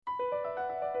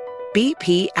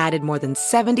BP added more than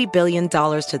 $70 billion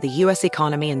to the U.S.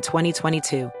 economy in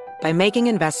 2022 by making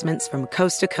investments from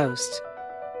coast to coast.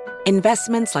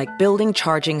 Investments like building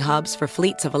charging hubs for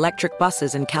fleets of electric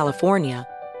buses in California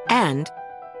and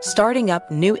starting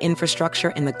up new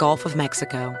infrastructure in the Gulf of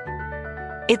Mexico.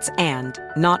 It's and,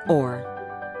 not or.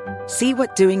 See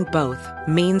what doing both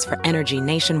means for energy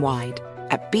nationwide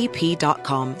at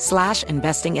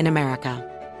bp.com/investing in America.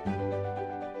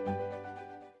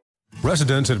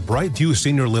 Residents at Brightview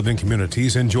Senior Living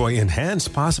Communities enjoy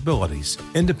enhanced possibilities,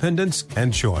 independence,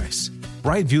 and choice.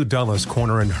 Brightview Dulles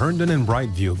Corner in Herndon and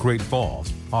Brightview, Great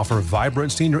Falls, offer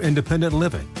vibrant senior independent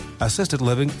living, assisted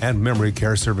living, and memory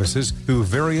care services through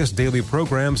various daily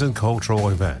programs and cultural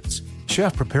events.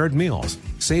 Chef-prepared meals,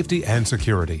 safety and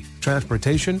security,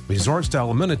 transportation, resort-style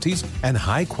amenities, and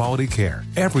high-quality care.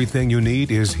 Everything you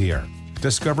need is here.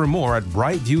 Discover more at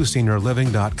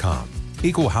brightviewseniorliving.com.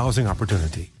 Equal housing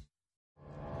opportunity.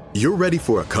 You're ready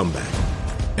for a comeback.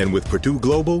 And with Purdue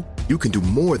Global, you can do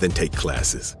more than take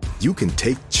classes. You can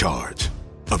take charge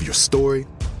of your story,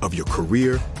 of your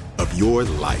career, of your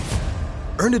life.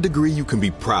 Earn a degree you can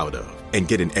be proud of and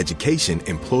get an education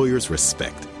employers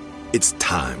respect. It's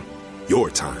time, your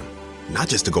time, not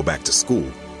just to go back to school,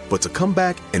 but to come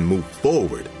back and move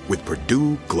forward with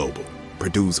Purdue Global,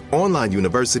 Purdue's online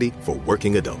university for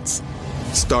working adults.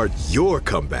 Start your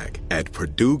comeback at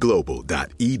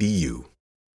purdueglobal.edu.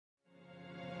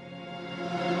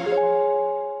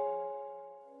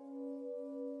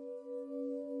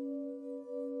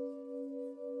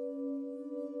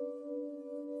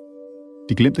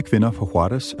 De glemte kvinder fra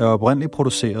Juárez er oprindeligt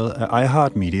produceret af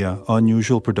iHeartMedia og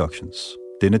Unusual Productions.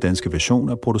 Denne danske version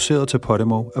er produceret til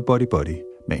Podimo af Body Body,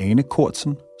 med Ane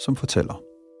Kortsen som fortæller.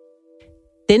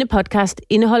 Denne podcast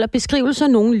indeholder beskrivelser,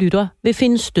 nogle lytter vil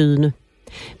finde stødende.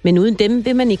 Men uden dem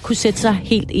vil man ikke kunne sætte sig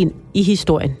helt ind i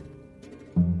historien.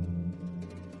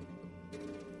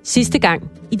 Sidste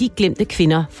gang i De glemte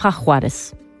kvinder fra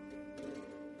Juárez.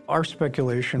 Our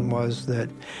speculation was that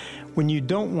when you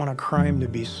don't want a crime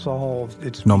to be solved,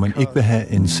 it's Når man ikke vil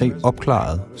have en sag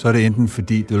opklaret, så er det enten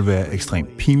fordi det vil være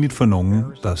ekstremt pinligt for nogen,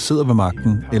 der sidder ved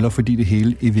magten, eller fordi det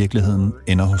hele i virkeligheden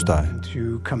ender hos dig. to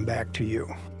come back to you.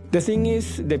 The thing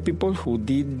is, the people who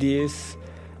did this.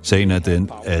 Sagen er den,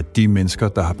 at de mennesker,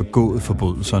 der har begået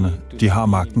forbrydelserne, de har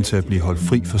magten til at blive holdt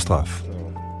fri for straf.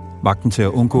 Magten til at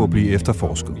undgå at blive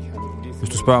efterforsket. Hvis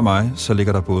du spørger mig, så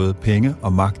ligger der både penge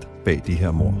og magt bag de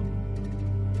her mord.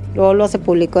 Luego se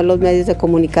publicó en los medios de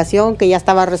comunicación que ya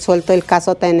estaba resuelto el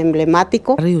caso tan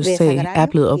emblemático. Rios sag er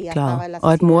blevet opklaret,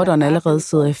 og at morderen allerede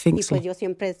sidder i fængsel.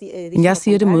 Men jeg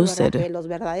siger det modsatte,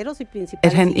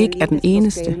 at han ikke er den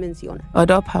eneste, og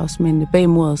at ophavsmændene bag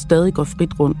mordet stadig går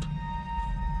frit rundt.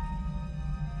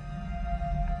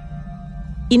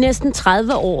 I næsten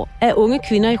 30 år er unge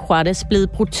kvinder i Juárez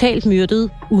blevet brutalt myrdet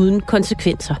uden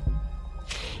konsekvenser.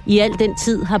 I al den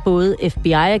tid har både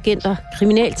FBI-agenter,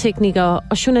 kriminalteknikere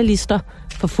og journalister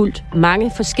forfulgt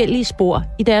mange forskellige spor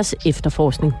i deres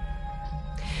efterforskning.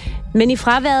 Men i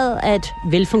fraværet af et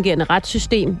velfungerende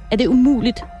retssystem er det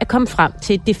umuligt at komme frem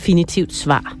til et definitivt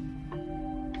svar.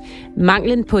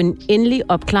 Manglen på en endelig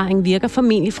opklaring virker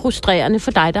formentlig frustrerende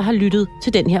for dig, der har lyttet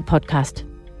til den her podcast,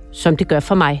 som det gør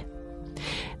for mig.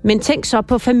 Men tænk så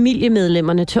på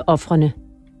familiemedlemmerne til ofrene.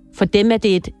 For dem er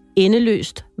det et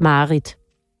endeløst mareridt.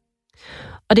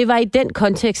 Og det var i den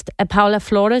kontekst, at Paula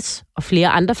Flores og flere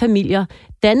andre familier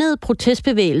dannede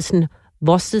protestbevægelsen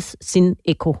Voces Sin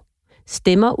Eco.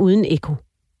 Stemmer uden eko.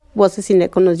 Voces Sin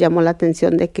Eco nos llamó la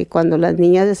atención de que cuando las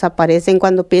niñas desaparecen,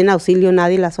 cuando piden auxilio,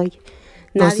 nadie las oye.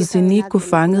 Voces Sin Eco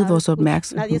fangede vores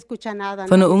opmærksomhed.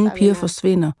 For når unge piger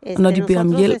forsvinder, og når de beder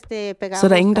om hjælp, så er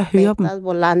der ingen, der hører dem.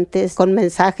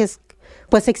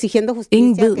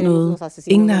 Ingen ved noget.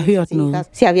 Ingen har hørt noget.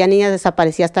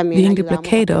 Vi hængte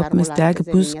plakater op med stærke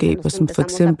budskaber, som for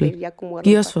eksempel,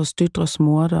 giv os vores døtres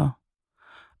mordere.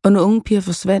 Og når unge piger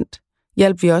forsvandt,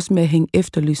 hjalp vi også med at hænge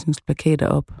efterlysningsplakater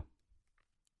op.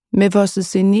 Med Voces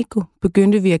Sin Eco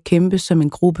begyndte vi at kæmpe som en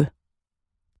gruppe.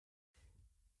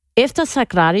 Efter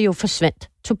Sagrario forsvandt,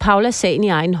 tog Paula sagen i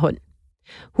egen hånd.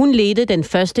 Hun ledte den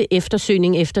første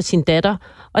eftersøgning efter sin datter,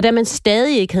 og da man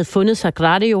stadig ikke havde fundet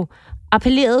Sagrario,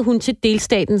 appellerede hun til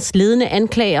delstatens ledende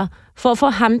anklager for at få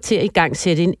ham til at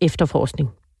igangsætte en efterforskning.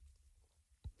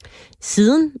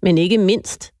 Siden, men ikke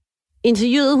mindst,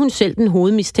 interviewede hun selv den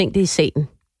hovedmistænkte i sagen.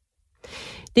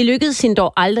 Det lykkedes hende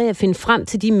dog aldrig at finde frem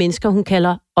til de mennesker, hun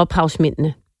kalder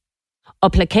ophavsmændene.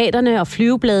 Og plakaterne og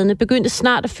flyvebladene begyndte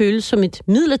snart at føles som et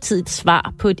midlertidigt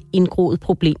svar på et indgroet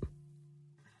problem.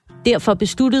 Derfor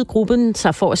besluttede gruppen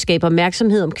sig for at skabe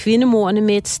opmærksomhed om kvindemordene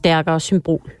med et stærkere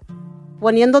symbol.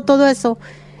 Poniendo todo eso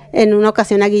En una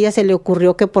ocasión a Guilla se le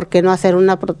ocurrió que por qué no hacer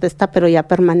una protesta, pero ya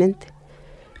permanente.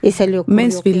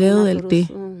 Mens vi lavede alt det,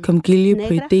 kom Gilje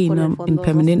på ideen om en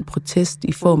permanent protest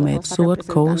i form af et sort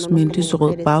kors med en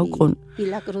lyserød baggrund,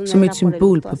 som et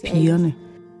symbol på pigerne.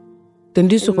 Den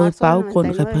lyserøde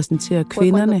baggrund repræsenterer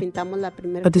kvinderne,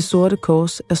 og det sorte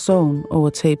kors er sorgen over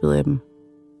tabet af dem.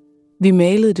 Vi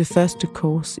malede det første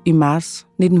kors i marts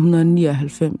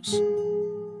 1999.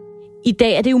 I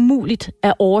dag er det umuligt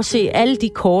at overse alle de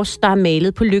kors, der er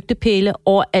malet på lygtepæle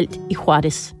overalt i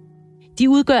Juárez. De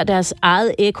udgør deres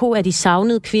eget ekko af de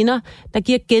savnede kvinder, der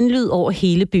giver genlyd over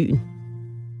hele byen.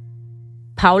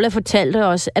 Paula fortalte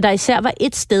os, at der især var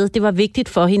et sted, det var vigtigt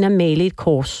for hende at male et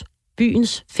kors.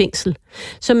 Byens fængsel,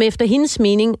 som efter hendes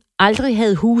mening aldrig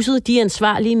havde huset de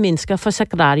ansvarlige mennesker for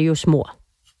Sagrarios mord.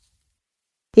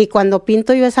 Y cuando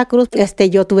pinto yo esa cruz,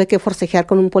 yo tuve que forcejear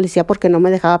con un policía porque no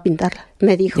me dejaba pintarla.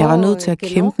 Me dijo, jeg var nødt til at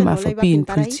kæmpe mig forbi en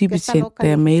politibetjent, da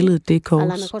jeg malede det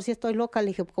kors.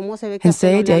 Han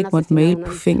sagde, at jeg ikke måtte male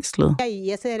på fængslet,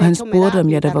 og han spurgte, om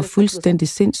jeg da var fuldstændig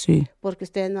sindssyg.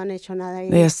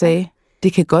 Og jeg sagde,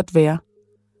 det kan godt være,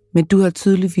 men du har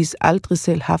tydeligvis aldrig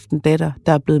selv haft en datter,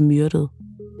 der er blevet myrdet.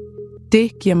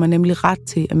 Det giver mig nemlig ret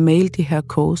til at male det her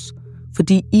kors,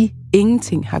 fordi I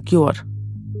ingenting har gjort.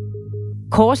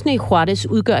 Korsene i Juárez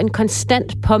udgør en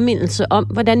konstant påmindelse om,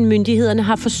 hvordan myndighederne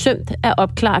har forsømt at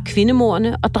opklare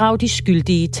kvindemordene og drage de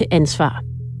skyldige til ansvar.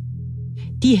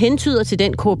 De hentyder til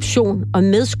den korruption og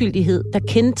medskyldighed, der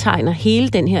kendetegner hele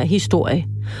den her historie,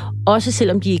 også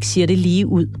selvom de ikke siger det lige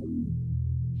ud.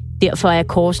 Derfor er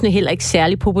korsene heller ikke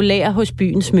særlig populære hos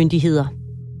byens myndigheder.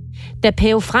 Da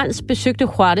Pave Frans besøgte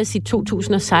Juárez i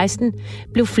 2016,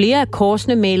 blev flere af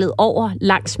korsene malet over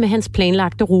langs med hans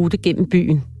planlagte rute gennem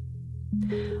byen.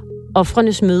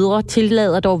 Ofrenes mødre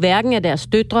tillader dog hverken at deres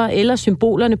døtre eller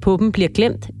symbolerne på dem bliver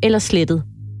glemt eller slettet.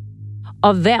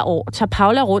 Og hver år tager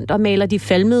Paula rundt og maler de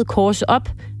falmede kors op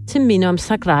til minde om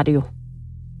Sagrario.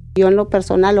 Yo en lo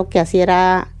personal lo que hacía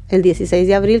era el 16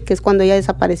 de abril, que es cuando ella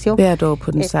desapareció. Hvert år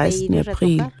på den 16.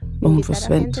 april, hvor hun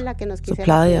forsvandt, så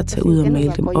plejede jeg at tage ud og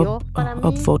male dem op og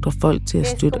opfordre folk til at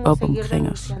støtte op omkring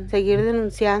os.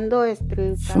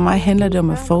 For mig handler det om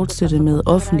at fortsætte med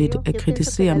offentligt at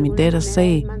kritisere min datters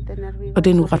sag og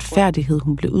den uretfærdighed,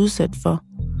 hun blev udsat for.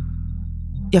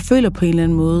 Jeg føler på en eller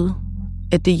anden måde,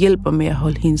 at det hjælper med at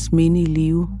holde hendes minde i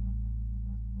live.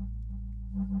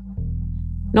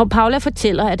 Når Paula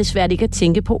fortæller, er det svært ikke at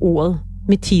tænke på ordet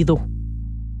metido.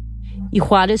 I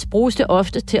Juárez bruges det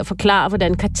ofte til at forklare,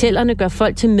 hvordan kartellerne gør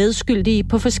folk til medskyldige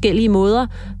på forskellige måder,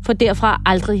 for derfra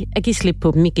aldrig at give slip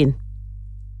på dem igen.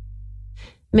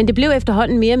 Men det blev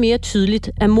efterhånden mere og mere tydeligt,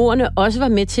 at mordene også var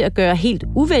med til at gøre helt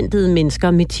uventede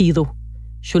mennesker metido.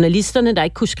 Journalisterne, der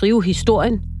ikke kunne skrive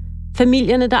historien.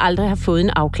 Familierne, der aldrig har fået en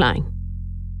afklaring.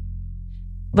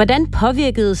 Hvordan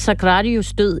påvirkede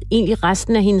Sagrarios død egentlig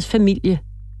resten af hendes familie?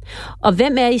 Og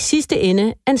hvem er i sidste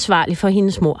ende ansvarlig for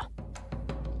hendes mord?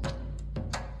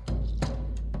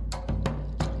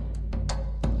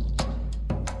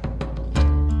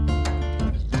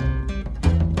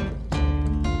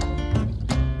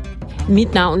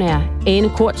 Mit navn er Ane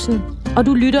Kortsen, og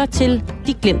du lytter til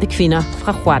De Glemte Kvinder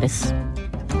fra Juárez.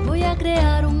 Voy a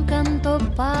crear un canto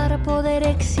para poder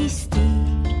existir,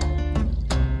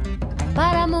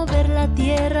 para mover la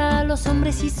tierra a los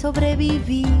hombres y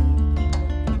sobrevivir.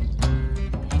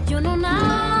 Yo no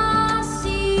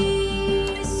nací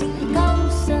sin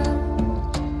causa,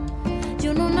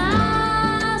 yo no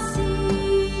nací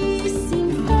sin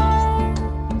fe.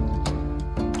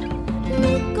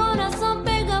 Mi corazón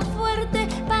pega fuerte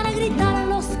para gritar a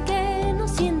los que no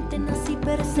sienten, así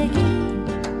perseguir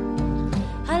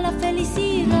a la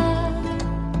felicidad.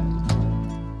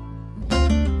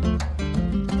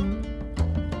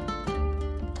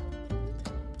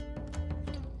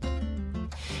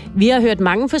 Vi har hørt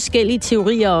mange forskellige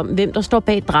teorier om, hvem der står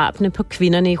bag drabene på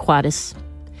kvinderne i Juárez.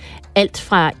 Alt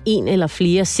fra en eller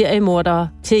flere seriemordere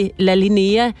til La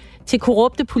Linea, til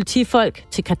korrupte politifolk,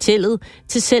 til kartellet,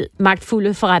 til selv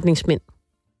magtfulde forretningsmænd.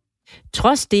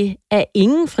 Trods det er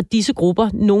ingen fra disse grupper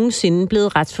nogensinde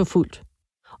blevet retsforfulgt.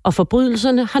 Og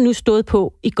forbrydelserne har nu stået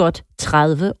på i godt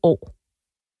 30 år.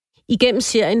 Igennem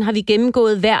serien har vi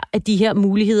gennemgået hver af de her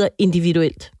muligheder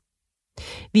individuelt.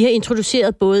 Vi har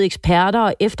introduceret både eksperter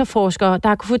og efterforskere, der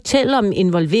har kunne fortælle om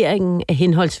involveringen af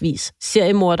henholdsvis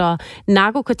seriemordere,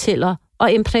 narkokarteller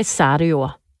og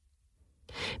empresarioer.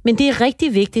 Men det er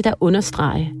rigtig vigtigt at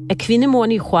understrege, at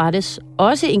kvindemordene i Juárez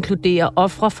også inkluderer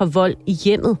ofre for vold i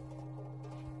hjemmet.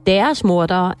 Deres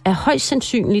mordere er højst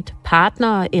sandsynligt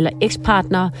partnere eller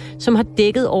ekspartnere, som har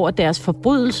dækket over deres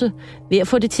forbrydelse ved at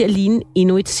få det til at ligne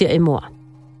endnu et seriemord.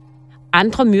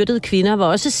 Andre myrdede kvinder var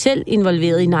også selv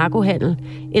involveret i narkohandel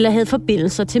eller havde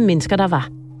forbindelser til mennesker, der var.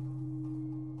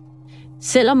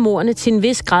 Selvom mordene til en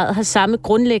vis grad har samme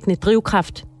grundlæggende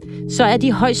drivkraft, så er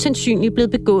de højst sandsynligt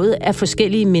blevet begået af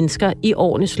forskellige mennesker i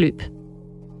årenes løb.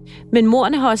 Men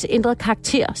mordene har også ændret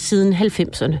karakter siden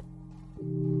 90'erne.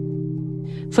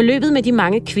 Forløbet med de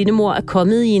mange kvindemord er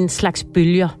kommet i en slags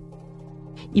bølger.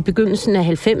 I begyndelsen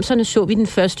af 90'erne så vi den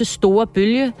første store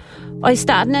bølge, og i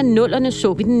starten af 00'erne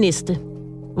så vi den næste,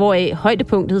 hvoraf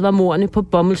højdepunktet var mordene på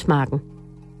Bommelsmarken.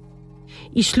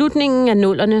 I slutningen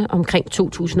af 00'erne, omkring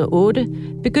 2008,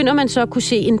 begynder man så at kunne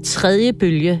se en tredje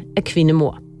bølge af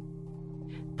kvindemord.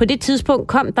 På det tidspunkt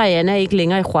kom Diana ikke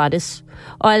længere i Juárez,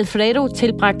 og Alfredo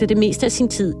tilbragte det meste af sin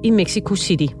tid i Mexico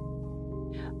City.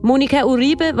 Monica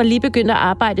Uribe var lige begyndt at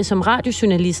arbejde som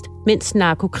radiojournalist, mens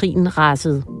narkokrigen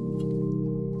rasede.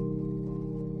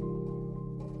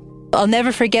 I'll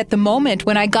never forget the moment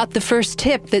when I got the first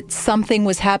tip that something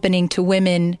was happening to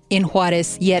women in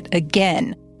Juárez yet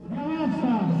again.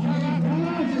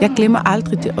 Jeg glemmer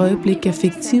aldrig det øjeblik, jeg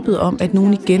fik tippet om, at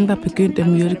nogen igen var begyndt at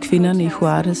myrde kvinderne i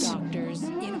Juárez.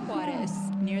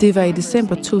 Det var i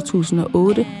december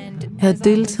 2008. Jeg havde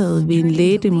deltaget ved en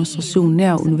lægedemonstration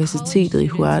nær universitetet i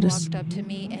Juárez.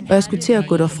 Og jeg skulle til at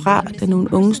gå derfra, da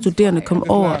nogle unge studerende kom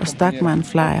over og stak mig en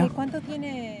flyer.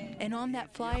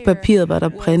 På papiret var der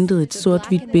printet et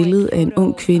sort-hvidt billede af en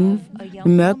ung kvinde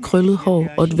med mørkt krøllet hår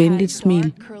og et venligt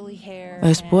smil. Og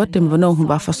jeg spurgte dem, hvornår hun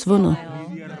var forsvundet.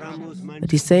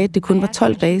 Og de sagde, at det kun var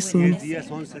 12 dage siden.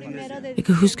 Jeg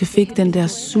kan huske, at jeg fik den der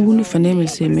sugende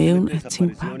fornemmelse i maven, og jeg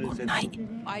tænkte bare, nej,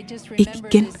 ikke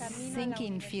igen.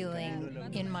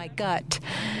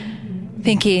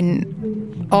 Thinking,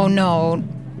 oh no,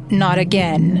 not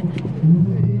again.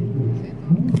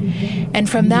 And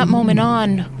from that moment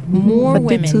on, more women. På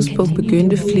det tidspunkt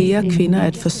begyndte flere kvinder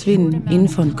at forsvinde inden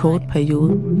for en kort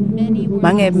periode.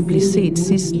 Mange af dem blev set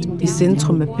sidst i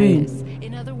centrum af byen.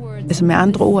 Altså med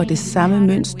andre ord det samme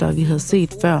mønster, vi havde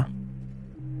set før.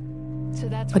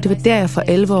 Og det var der, jeg for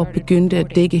alvor begyndte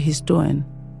at dække historien.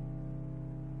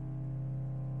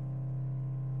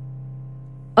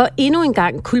 Og endnu en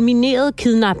gang kulminerede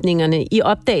kidnapningerne i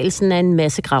opdagelsen af en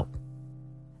massegrav.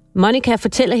 Monica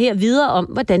fortæller her videre om,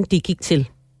 hvordan det gik til.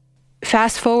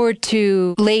 Fast forward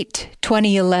to late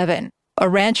 2011. A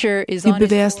rancher is Vi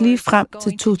bevæger os lige frem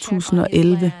til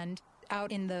 2011.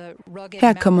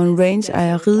 Her kommer en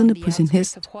rangeejer ridende på sin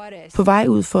hest, på vej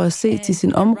ud for at se til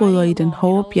sine områder i den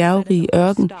hårde bjergrige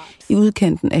ørken i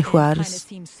udkanten af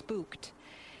Juárez.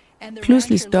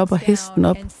 Pludselig stopper hesten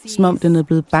op, som om den er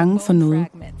blevet bange for noget.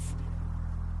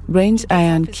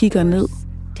 Rangeejeren kigger ned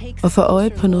og får øje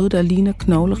på noget, der ligner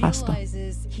knoglerester.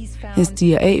 Han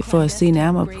stiger af for at se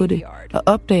nærmere på det og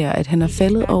opdager, at han er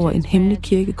faldet over en hemmelig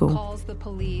kirkegård.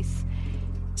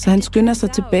 Så han skynder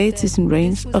sig tilbage til sin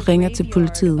range og ringer til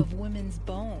politiet.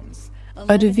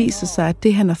 Og det viser sig, at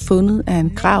det han har fundet er en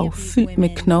grav fyldt med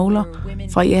knogler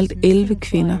fra i alt 11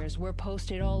 kvinder.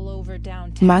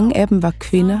 Mange af dem var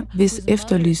kvinder, hvis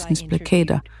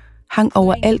efterlysningsplakater hang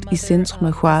overalt i centrum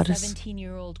af Juárez.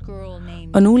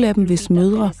 Og nogle af dem, hvis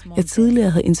mødre jeg tidligere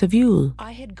havde interviewet.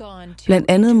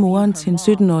 Blandt andet moren til en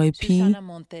 17-årig pige,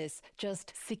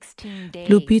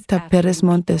 Lupita Pérez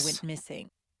Montes.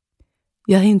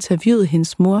 Jeg havde interviewet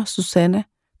hendes mor, Susana,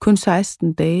 kun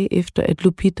 16 dage efter, at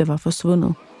Lupita var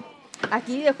forsvundet.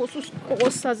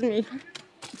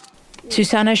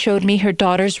 Susana showed me her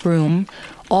daughter's room.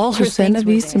 Susana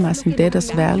viste mig sin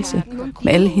datters værelse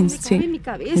med alle hendes ting,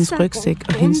 hendes rygsæk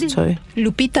og hendes tøj.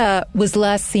 Lupita was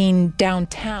last seen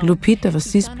downtown. Lupita var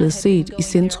sidst blevet set i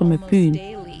centrum af byen,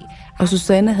 og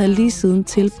Susana havde lige siden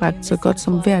tilbragt så godt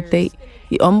som hver dag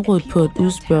i området på at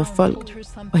udspørge folk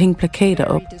og hænge plakater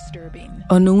op.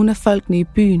 Og nogle af folkene i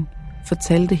byen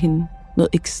fortalte hende noget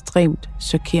ekstremt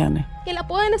chokerende.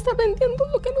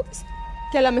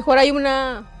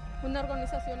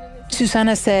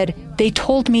 Susana said, they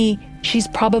told me she's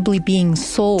probably being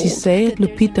sold. De sagde, at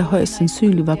Lupita højst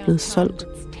sandsynligt var blevet solgt,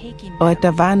 og at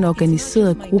der var en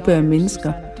organiseret gruppe af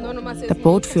mennesker, der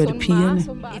bortførte pigerne.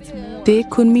 Det er ikke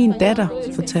kun min datter,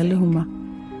 fortalte hun mig.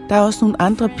 Der er også nogle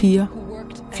andre piger.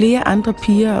 Flere andre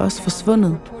piger er også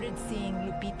forsvundet.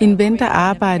 En ven, der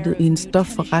arbejdede i en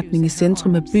stofforretning i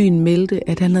centrum af byen, meldte,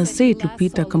 at han havde set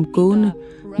Lupita komme gående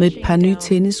med et par nye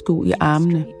tennissko i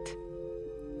armene.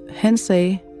 Han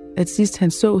sagde, at sidst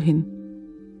han så hende,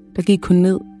 der gik hun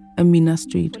ned af Mina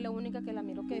Street.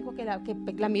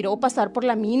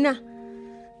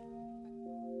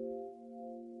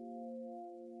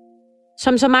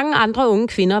 Som så mange andre unge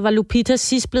kvinder var Lupita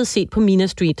sidst blevet set på Mina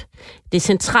Street, det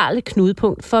centrale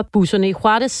knudepunkt for busserne i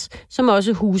Juárez, som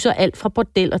også huser alt fra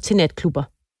bordeller til natklubber.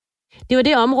 Det var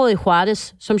det område i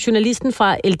Juárez, som journalisten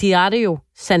fra El Diario,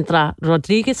 Sandra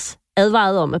Rodriguez,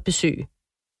 advarede om at besøge.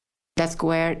 That's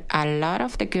where a lot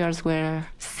of the girls were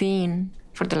seen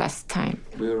for the last time.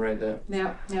 We were right there.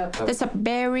 Yeah. That's a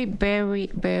very, very,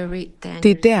 very dangerous.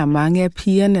 Det er der, mange af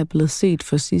pigerne er blevet set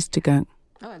for sidste gang.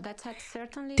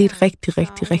 Det er et rigtig,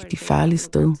 rigtig, rigtig farligt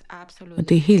sted. Og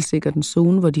det er helt sikkert en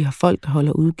zone, hvor de har folk, der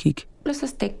holder udkig. Los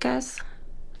Aztecas,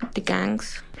 the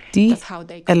gangs. De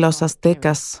er Los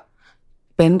Aztecas,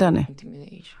 banderne.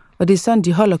 Og det er sådan,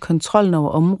 de holder kontrollen over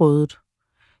området.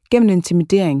 Gennem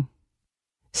intimidering.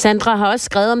 Sandra har også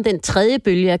skrevet om den tredje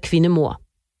bølge af kvindemord.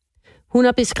 Hun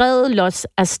har beskrevet Los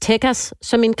Aztecas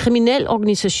som en kriminel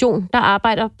organisation, der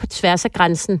arbejder på tværs af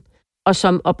grænsen, og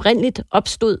som oprindeligt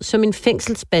opstod som en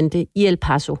fængselsbande i El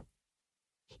Paso.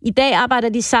 I dag arbejder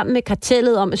de sammen med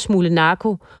kartellet om at smugle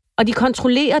narko, og de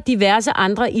kontrollerer diverse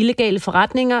andre illegale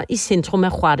forretninger i centrum af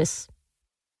Juárez.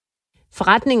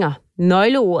 Forretninger,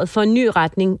 nøgleordet for en ny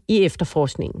retning i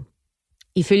efterforskningen.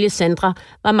 Ifølge Sandra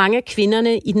var mange af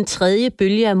kvinderne i den tredje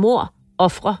bølge af mord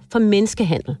ofre for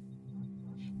menneskehandel.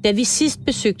 Da vi sidst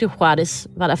besøgte Juárez,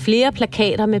 var der flere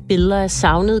plakater med billeder af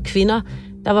savnede kvinder,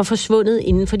 der var forsvundet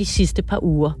inden for de sidste par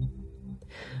uger.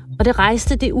 Og det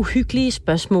rejste det uhyggelige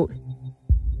spørgsmål.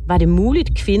 Var det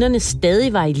muligt, kvinderne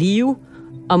stadig var i live,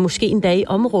 og måske endda i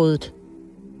området?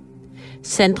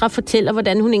 Sandra fortæller,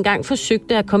 hvordan hun engang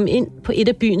forsøgte at komme ind på et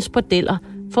af byens bordeller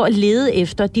for at lede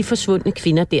efter de forsvundne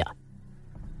kvinder der.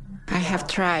 I have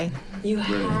tried. I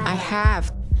have.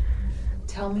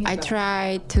 I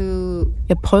tried to...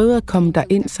 Jeg prøvede at komme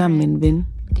derind sammen med en ven,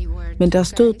 men der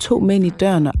stod 2 mænd i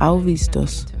døren og afviste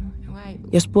os.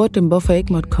 Jeg spurgte dem, hvorfor jeg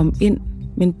ikke måtte komme ind,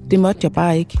 men det måtte jeg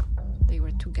bare ikke.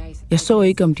 Jeg så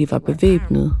ikke, om de var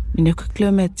bevæbnede, men jeg kunne ikke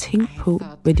lade med at tænke på,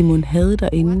 hvad de måtte have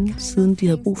derinde, siden de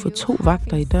havde brug for 2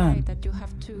 vagter i døren.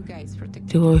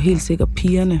 Det var jo helt sikkert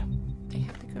pigerne.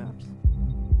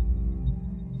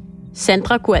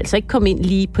 Sandra kunne altså ikke komme ind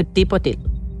lige på det bordel.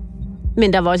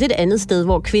 Men der var også et andet sted,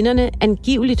 hvor kvinderne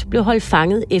angiveligt blev holdt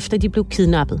fanget, efter de blev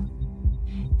kidnappet.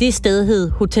 Det sted hed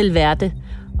Hotel Verde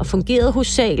og fungerede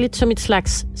hovedsageligt som et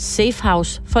slags safe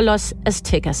house for Los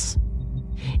Aztecas.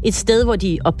 Et sted, hvor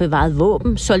de opbevarede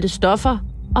våben, solgte stoffer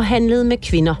og handlede med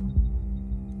kvinder.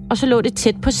 Og så lå det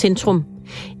tæt på centrum,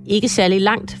 ikke særlig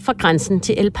langt fra grænsen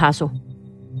til El Paso.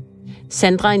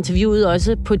 Sandra interviewede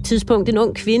også på et tidspunkt en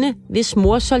ung kvinde, hvis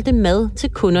mor solgte mad til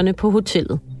kunderne på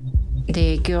hotellet.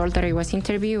 The girl that I was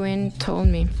interviewing told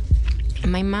me,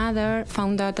 my mother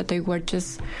found out that they were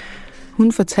just...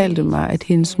 Hun fortalte mig, at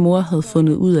hendes mor havde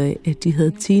fundet ud af, at de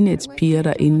havde teenagepiger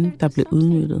derinde, der blev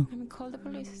udnyttet.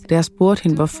 Da jeg spurgte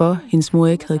hende, hvorfor hendes mor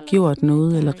ikke havde gjort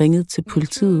noget eller ringet til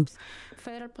politiet,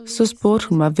 så spurgte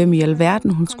hun mig, hvem i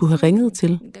alverden hun skulle have ringet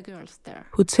til.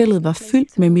 Hotellet var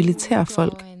fyldt med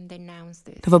militærfolk.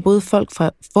 Der var både folk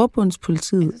fra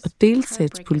forbundspolitiet og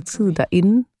delstatspolitiet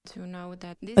derinde,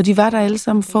 og de var der alle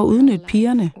sammen for at udnytte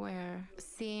pigerne.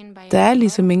 Der er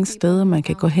ligesom ingen steder, man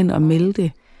kan gå hen og melde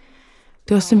det.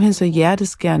 Det var simpelthen så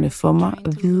hjerteskærende for mig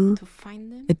at vide,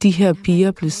 at de her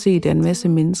piger blev set af en masse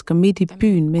mennesker midt i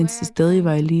byen, mens de stadig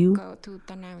var i live.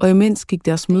 Og imens gik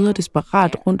deres mødre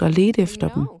desperat rundt og ledte efter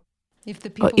dem.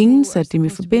 Og ingen satte dem i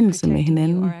forbindelse med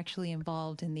hinanden.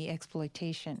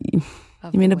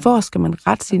 Jeg mener, hvor skal man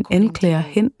rette sine anklager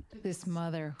hen?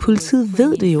 Politiet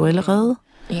ved det jo allerede.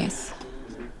 Yes.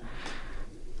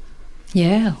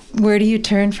 Yeah. Where do you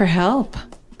turn for help?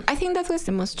 I think that was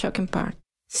the most shocking part.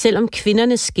 Selvom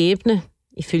kvindernes skæbne,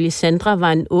 ifølge Sandra,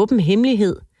 var en åben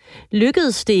hemmelighed,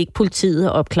 lykkedes det ikke politiet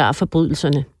at opklare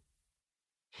forbrydelserne.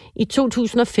 I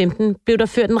 2015 blev der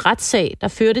ført en retssag, der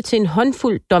førte til en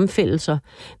håndfuld domfældelser,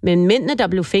 men mændene, der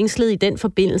blev fængslet i den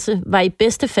forbindelse, var i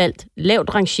bedste fald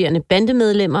lavt rangerende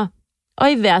bandemedlemmer,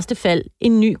 og i værste fald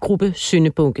en ny gruppe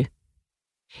syndebunke.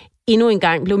 Endnu en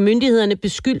gang blev myndighederne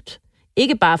beskyldt,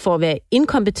 ikke bare for at være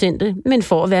inkompetente, men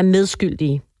for at være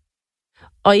medskyldige.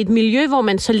 Og i et miljø, hvor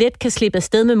man så let kan slippe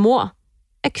afsted med mord,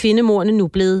 er kvindemordene nu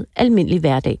blevet almindelig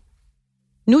hverdag.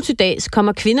 Nu til dags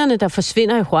kommer kvinderne, der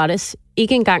forsvinder i Juárez,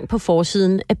 ikke engang på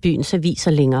forsiden af byens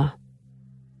aviser længere.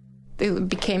 It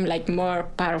became like more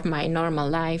part of my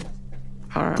normal life.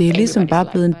 Det er ligesom bare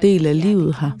blevet en del af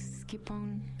livet her.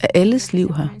 Af alles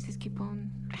liv her.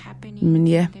 Men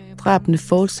ja, drabene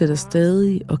fortsætter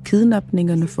stadig, og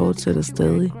kidnapningerne fortsætter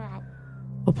stadig.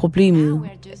 Og problemet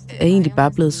er egentlig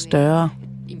bare blevet større.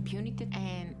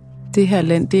 Det her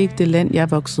land, det er ikke det land, jeg er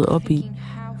vokset op i.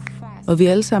 Og vi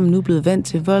er alle sammen nu blevet vant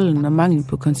til volden og mangel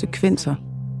på konsekvenser.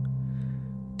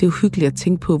 Det er uhyggeligt at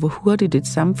tænke på, hvor hurtigt et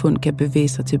samfund kan bevæge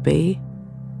sig tilbage.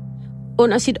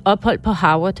 Under sit ophold på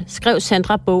Harvard skrev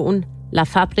Sandra bogen La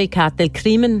Fábrica del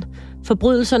Crimen,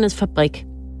 Forbrydelsernes fabrik.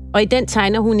 Og i den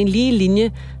tegner hun en lige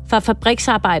linje fra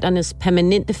fabriksarbejdernes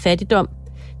permanente fattigdom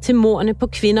til mordene på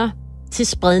kvinder, til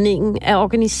spredningen af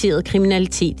organiseret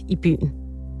kriminalitet i byen.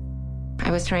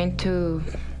 I was trying to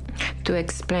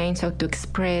explain, to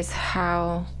express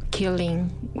how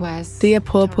killing was. Det jeg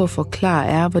prøver på at forklare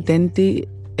er, hvordan det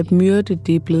at myrde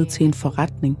det er blevet til en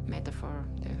forretning.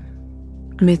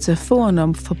 Metaforen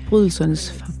om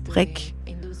forbrydelsernes fabrik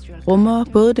rummer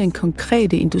både den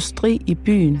konkrete industri i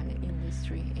byen,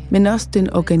 men også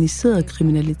den organiserede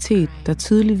kriminalitet, der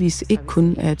tydeligvis ikke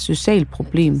kun er et socialt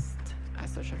problem,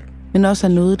 men også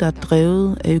er noget, der er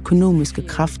drevet af økonomiske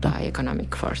kræfter.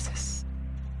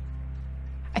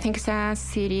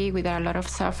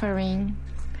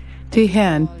 Det her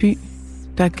er en by,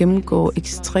 der gennemgår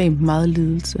ekstremt meget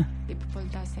lidelse.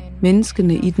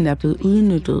 Menneskene i den er blevet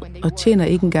udnyttet og tjener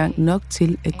ikke engang nok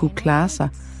til at kunne klare sig,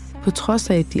 på trods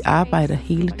af, at de arbejder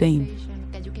hele dagen.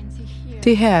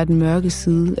 Det her er den mørke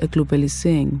side af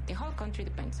globaliseringen.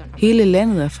 Hele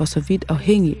landet er for så vidt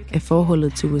afhængig af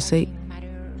forholdet til USA.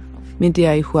 Men det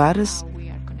er i Juárez,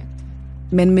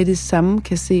 man med det samme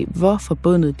kan se, hvor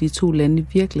forbundet de to lande i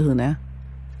virkeligheden er.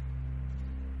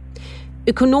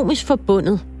 Økonomisk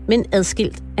forbundet, men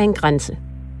adskilt af en grænse.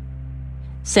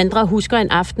 Sandra husker en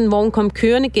aften, hvor hun kom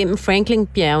kørende gennem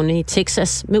Franklin-bjergene i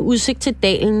Texas med udsigt til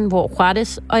dalen, hvor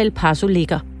Juárez og El Paso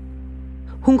ligger.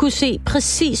 Hun kunne se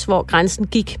præcis, hvor grænsen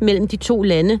gik mellem de to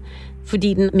lande,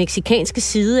 fordi den meksikanske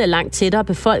side er langt tættere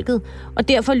befolket, og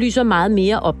derfor lyser meget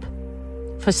mere op.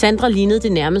 For Sandra lignede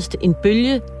det nærmest en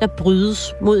bølge, der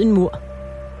brydes mod en mur.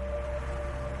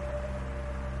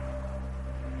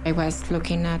 I was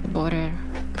looking at the border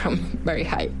from very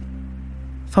high.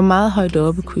 Fra meget højt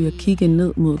oppe kunne jeg kigge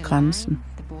ned mod grænsen.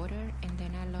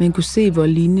 Man kunne se, hvor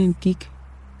linjen gik,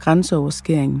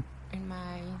 grænseoverskæringen,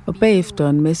 og bagefter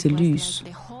en masse lys.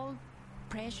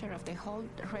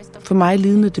 For mig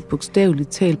lignede det bogstaveligt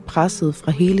talt presset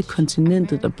fra hele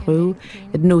kontinentet, der prøvede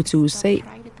at nå til USA,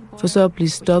 for så at blive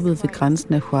stoppet ved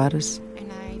grænsen af Juárez.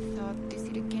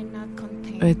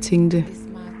 Og jeg tænkte,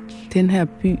 den her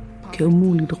by kan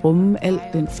umuligt rumme al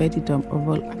den fattigdom og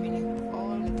vold.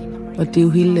 Og det er jo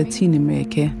hele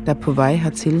Latinamerika, der er på vej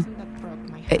hertil.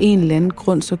 Af en eller anden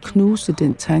grund så knuste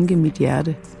den tanke mit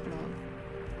hjerte.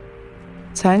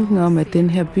 Tanken om, at den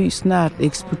her by snart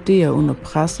eksploderer under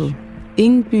presset.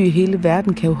 Ingen by i hele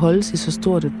verden kan jo holde sig så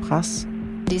stort et pres.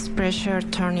 This pressure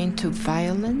turned into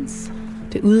violence.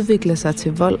 Det udvikler sig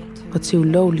til vold og til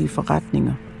ulovlige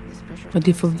forretninger. Og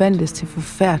det forvandles til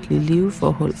forfærdelige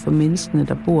leveforhold for menneskene,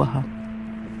 der bor her.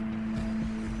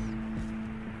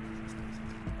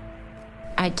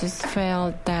 I just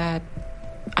felt that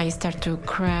I started to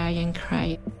cry and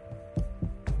cry.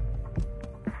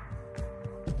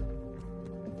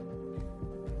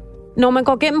 Når man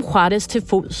går gennem Juárez til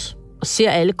fods og ser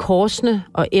alle korsene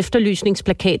og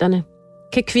efterlysningsplakaterne,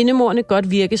 kan kvindemordene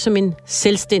godt virke som en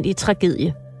selvstændig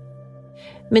tragedie.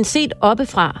 Men set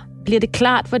oppefra bliver det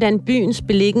klart, hvordan byens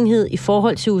beliggenhed i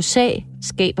forhold til USA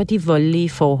skaber de voldelige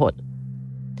forhold.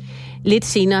 Lidt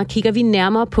senere kigger vi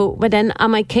nærmere på, hvordan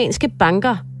amerikanske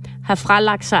banker har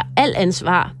fralagt sig al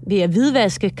ansvar ved at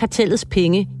hvidvaske kartellets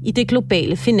penge i det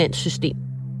globale finanssystem.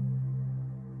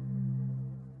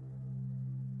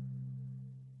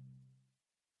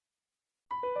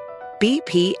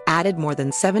 BP added more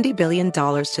than $70 billion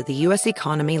to the U.S.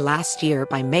 economy last year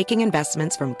by making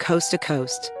investments from coast to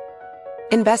coast.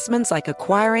 Investments like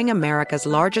acquiring America's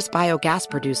largest biogas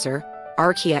producer,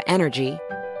 Archaea Energy,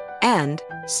 and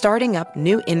starting up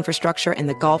new infrastructure in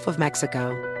the Gulf of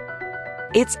Mexico.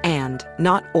 It's and,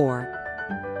 not or.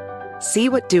 See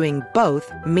what doing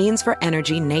both means for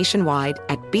energy nationwide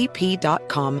at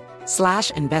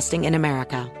bp.com/investing in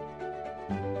America.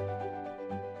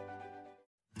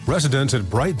 Residents at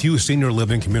Brightview Senior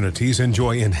Living Communities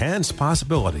enjoy enhanced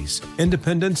possibilities,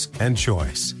 independence, and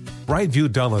choice.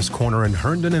 Brightview Dulles Corner in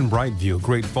Herndon and Brightview,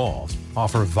 Great Falls,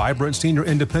 offer vibrant senior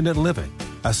independent living,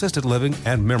 assisted living,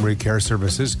 and memory care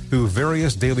services through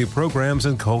various daily programs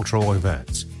and cultural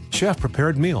events.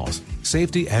 Chef-prepared meals,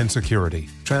 safety and security,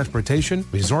 transportation,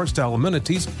 resort-style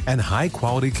amenities, and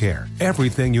high-quality care.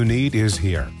 Everything you need is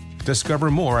here.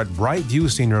 Discover more at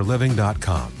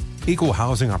brightviewseniorliving.com. Equal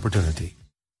housing opportunity.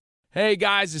 Hey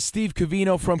guys, it's Steve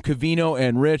Covino from Covino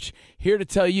and Rich, here to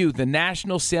tell you the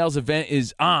national sales event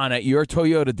is on at your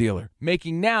Toyota dealer,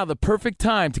 making now the perfect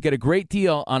time to get a great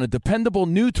deal on a dependable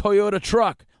new Toyota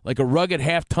truck. like a rugged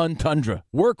half-ton Tundra.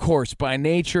 Workhorse by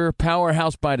nature,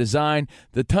 powerhouse by design,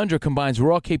 the Tundra combines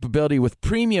raw capability with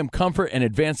premium comfort and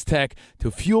advanced tech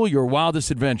to fuel your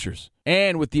wildest adventures.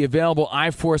 And with the available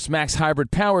iForce Max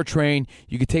hybrid powertrain,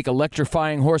 you can take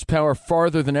electrifying horsepower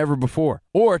farther than ever before.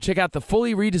 Or check out the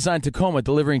fully redesigned Tacoma,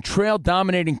 delivering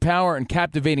trail-dominating power and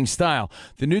captivating style.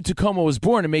 The new Tacoma was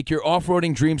born to make your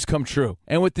off-roading dreams come true.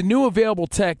 And with the new available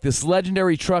tech, this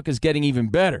legendary truck is getting even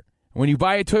better. When you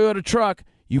buy a Toyota truck,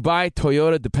 you buy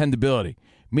Toyota dependability,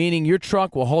 meaning your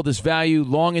truck will hold its value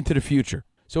long into the future.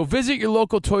 So visit your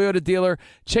local Toyota dealer.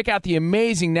 Check out the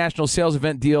amazing national sales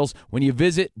event deals when you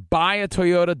visit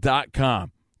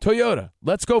buyatoyota.com. Toyota,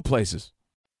 let's go places.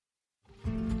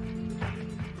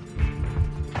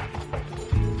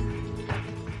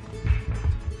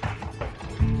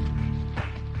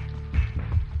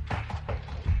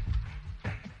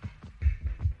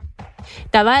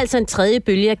 Der var altså en tredje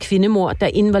bølge af kvindemord, der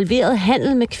involverede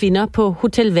handel med kvinder på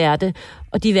Hotel Verde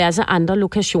og diverse andre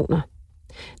lokationer.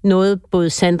 Noget både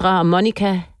Sandra og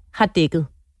Monica har dækket.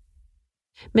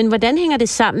 Men hvordan hænger det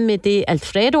sammen med det,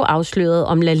 Alfredo afslørede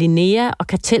om La Linea og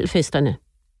kartelfesterne?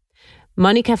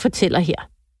 Monica fortæller her.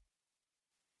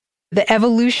 The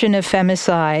evolution of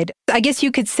femicide, I guess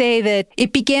you could say that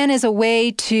it began as a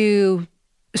way to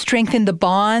strengthen the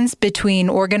bonds between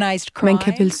organized crime. Man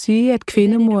kan vel sige, at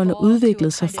kvindemordene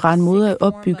udviklede sig fra en måde at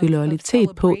opbygge loyalitet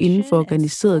på inden for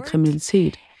organiseret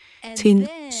kriminalitet, til en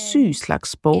syg slags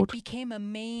sport,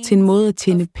 til en måde at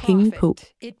tjene penge på.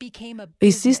 Og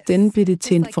i sidste ende blev det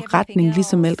til en forretning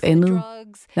ligesom alt andet,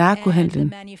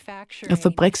 narkohandlen og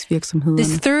fabriksvirksomhederne.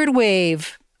 This third wave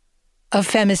of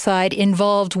femicide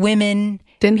involved women.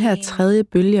 Den her tredje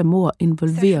bølge af mord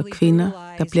involverer kvinder,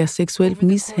 der bliver seksuelt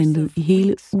mishandlet i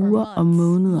hele uger og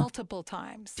måneder.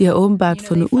 De har åbenbart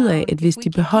fundet ud af, at hvis de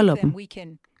beholder dem,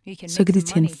 så kan de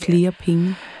tjene flere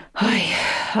penge.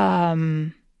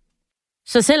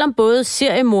 Så selvom både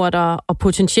seriemordere og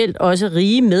potentielt også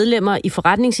rige medlemmer i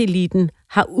forretningseliten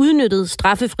har udnyttet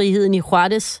straffefriheden i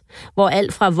Juárez, hvor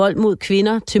alt fra vold mod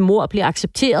kvinder til mord bliver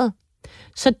accepteret,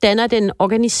 så danner den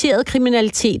organiserede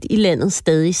kriminalitet i landet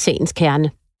stadig sagens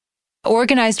kerne.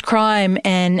 Organized crime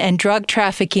and drug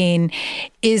trafficking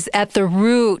is at the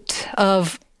root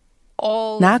of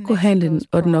narkohandlen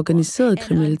og den organiserede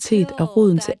kriminalitet er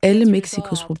roden til alle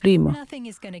Mexikos problemer.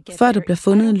 Før der bliver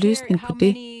fundet en løsning på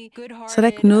det, så er der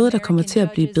ikke noget, der kommer til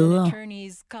at blive bedre.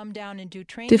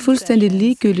 Det er fuldstændig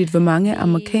ligegyldigt, hvor mange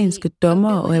amerikanske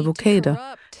dommere og advokater,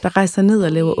 der rejser ned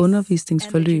og laver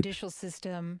undervisningsforløb.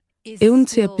 Evnen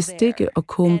til at bestikke og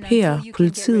korrumpere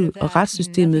politiet og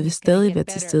retssystemet vil stadig være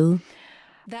til stede.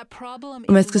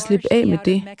 Og man skal slippe af med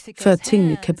det, før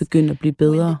tingene kan begynde at blive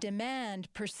bedre.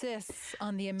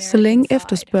 Så længe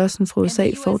efterspørgslen fra USA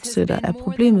fortsætter, er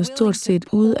problemet stort set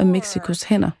ude af Mexikos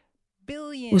hænder.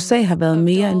 USA har været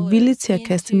mere end villig til at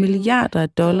kaste milliarder af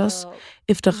dollars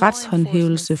efter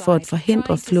retshåndhævelse for at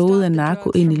forhindre flowet af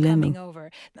narko ind i landet.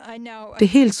 Det er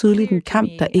helt tydeligt en kamp,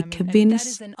 der ikke kan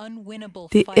vindes.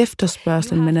 Det er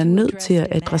efterspørgslen, man er nødt til at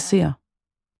adressere.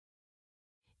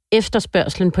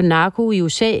 Efterspørgslen på narko i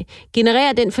USA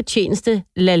genererer den fortjeneste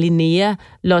La Linea,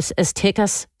 Los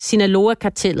Aztecas,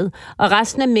 Sinaloa-kartellet og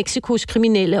resten af Mexikos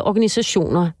kriminelle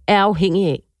organisationer er afhængige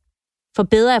af. For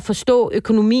bedre at forstå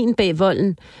økonomien bag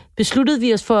volden, besluttede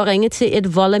vi os for at ringe til Ed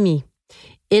Wollamy.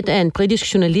 Ed er en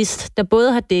britisk journalist, der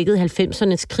både har dækket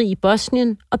 90'ernes krig i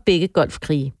Bosnien og begge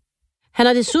golfkrige. Han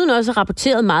har desuden også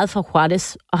rapporteret meget fra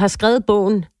Juárez og har skrevet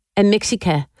bogen A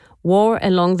Mexica, War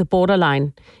Along the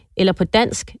Borderline, eller på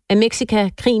dansk, A Mexica,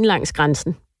 krigen langs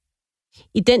grænsen.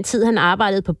 I den tid, han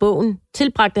arbejdede på bogen,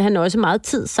 tilbragte han også meget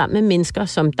tid sammen med mennesker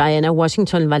som Diana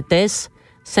Washington Valdez,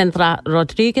 Sandra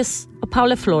Rodriguez og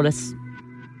Paula Flores.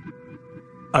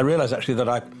 I realized actually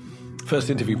that I first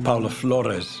interviewed Paula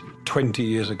Flores 20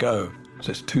 years ago,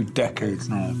 so it's 2 decades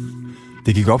now.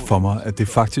 Det gik op for mig, at det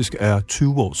faktisk er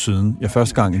 20 år siden, jeg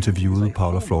første gang interviewede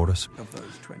Paula Flores.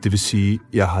 Det vil sige, at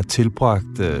jeg har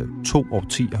tilbragt 2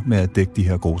 årtier med at dække de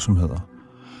her grusomheder.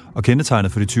 Og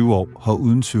kendetegnet for de 20 år har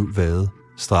uden tvivl været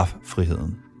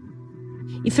straffriheden.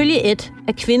 Ifølge Ed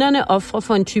er kvinderne ofre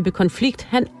for en type konflikt,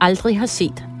 han aldrig har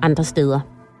set andre steder.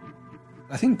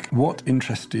 I think what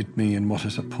interested me and what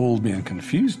has appalled me and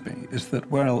confused me is that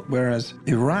whereas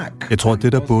Iraq... Jeg tror,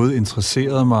 det der både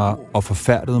interesserede mig og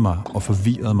forfærdede mig og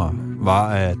forvirrede mig, var,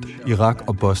 at Irak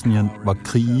og Bosnien var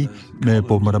krige med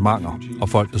bombardementer og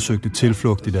folk, der søgte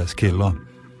tilflugt i deres kældre.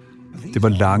 Det var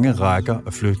lange rækker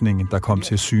af flygtninge, der kom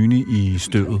til syne i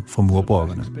støvet fra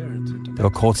murbrokkerne. Det var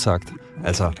kort sagt,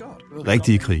 altså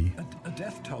rigtige krige.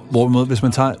 Hvorimod, hvis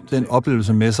man tager den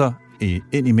oplevelse med sig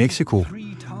ind i Mexico,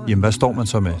 jamen hvad står man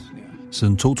så med?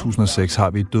 Siden 2006 har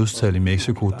vi et dødstal i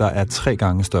Mexico, der er 3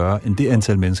 gange større end det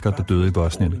antal mennesker, der døde i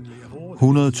Bosnien.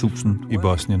 100.000 i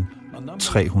Bosnien,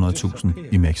 300.000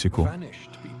 i Mexico.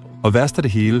 Og værst af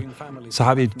det hele, så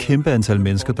har vi et kæmpe antal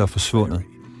mennesker, der er forsvundet,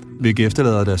 hvilket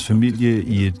efterlader deres familie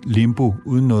i et limbo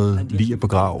uden noget lig at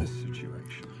begrave.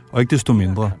 Og ikke desto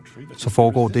mindre, så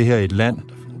foregår det her i et land,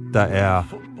 der er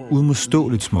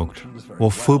udmodståeligt smukt, hvor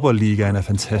fodboldligaen er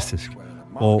fantastisk,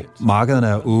 hvor markederne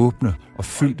er åbne og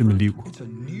fyldte med liv.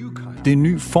 Det er en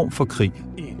ny form for krig,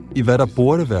 i hvad der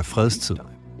burde være fredstid.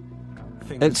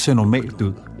 Alt ser normalt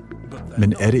ud,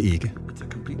 men er det ikke.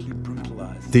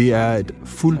 Det er et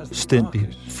fuldstændig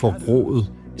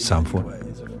forrået samfund.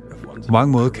 På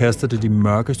mange måder kaster det de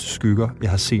mørkeste skygger, jeg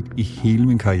har set i hele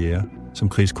min karriere som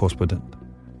krigskorrespondent.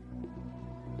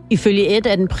 Ifølge Ed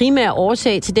er den primære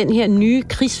årsag til den her nye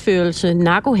krigsførelse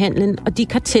narkohandlen og de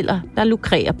karteller, der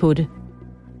lukrerer på det.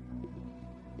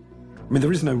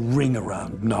 There is no ring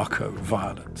around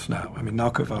narco-violence now.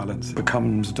 Narco-violence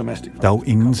becomes domestic. Der er jo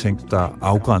ingenting, der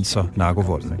afgrænser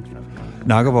narkovolden.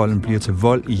 Narkovolden bliver til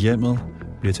vold i hjemmet,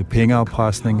 bliver til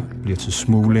pengeafpresning, bliver til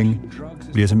smugling,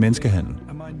 bliver til menneskehandel.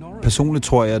 Personligt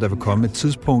tror jeg, at der vil komme et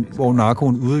tidspunkt, hvor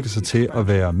narkoen udvikler sig til at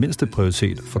være mindste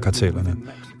prioritet for kartellerne,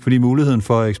 fordi muligheden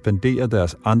for at ekspandere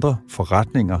deres andre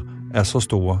forretninger er så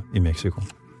store i Mexico.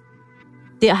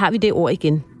 Der har vi det ord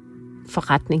igen.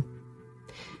 Forretning.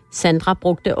 Sandra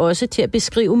brugte også til at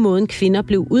beskrive måden kvinder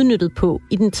blev udnyttet på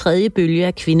i den 3. bølge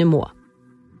af kvindemord.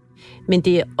 Men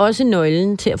det er også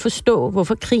nøglen til at forstå,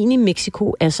 hvorfor krigen i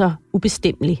Mexico er så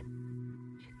ubestemmelig.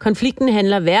 Konflikten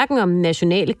handler hverken om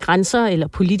nationale grænser eller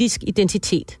politisk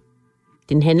identitet.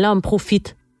 Den handler om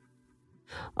profit.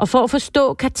 Og for at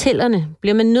forstå kartellerne,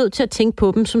 bliver man nødt til at tænke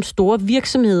på dem som store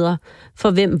virksomheder,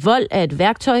 for hvem vold er et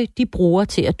værktøj, de bruger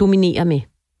til at dominere med.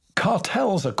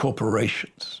 Cartels are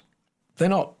corporations. They're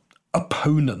not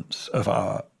opponents of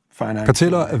our financial.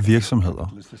 Karteller er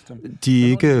virksomheder. De er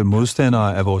ikke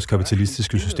modstandere af vores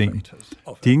kapitalistiske system. De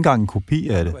er ikke engang en kopi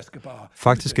af det.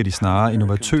 Faktisk er de snarere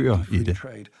innovatører i det.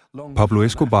 Pablo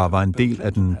Escobar var en del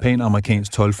af den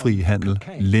panamerikansk toldfri handel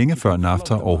længe før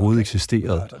NAFTA overhovedet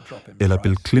eksisterede, eller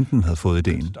Bill Clinton havde fået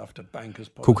ideen.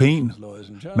 Kokain.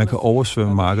 Man kan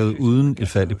oversvømme markedet uden et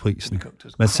fald i prisen.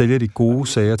 Man sælger de gode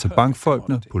sager til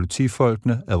bankfolkene,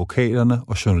 politifolkene, advokaterne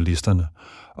og journalisterne.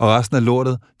 Og resten af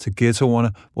lortet til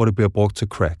ghettoerne, hvor det bliver brugt til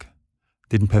crack.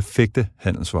 Det er den perfekte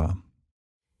handelsvare.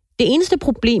 Det eneste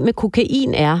problem med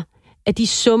kokain er, at de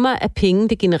summer af penge,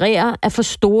 det genererer, er for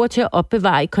store til at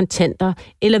opbevare i kontanter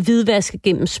eller hvidvaske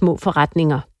gennem små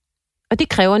forretninger. Og det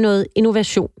kræver noget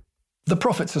innovation. The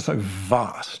profits are so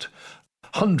vast.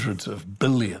 Hundreds of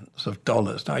billions of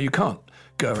dollars. Now you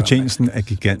can't. Fortjenesten er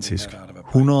gigantisk.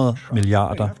 100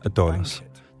 milliarder af dollars.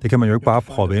 Det kan man jo ikke bare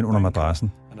proppe ind under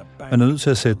madrassen. Man er nødt til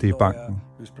at sætte det i banken.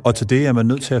 Og til det er man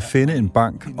nødt til at finde en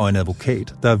bank og en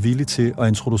advokat, der er villig til at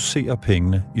introducere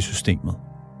pengene i systemet.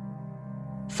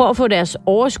 For at få deres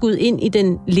overskud ind i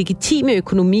den legitime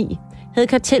økonomi, havde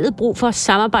kartellet brug for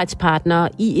samarbejdspartnere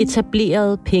i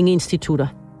etablerede pengeinstitutter.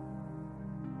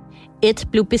 Ed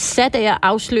blev besat af at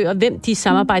afsløre, hvem de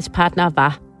samarbejdspartnere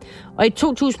var. Og i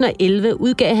 2011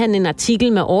 udgav han en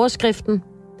artikel med overskriften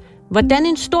 "Hvordan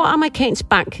en stor amerikansk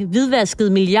bank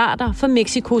hvidvaskede milliarder for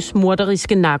Mexikos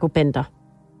morderiske narkobander".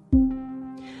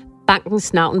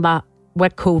 Bankens navn var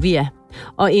Wachovia,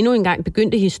 og endnu engang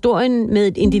begyndte historien med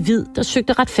et individ, der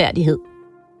søgte retfærdighed.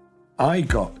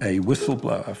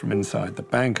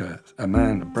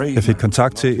 Jeg fik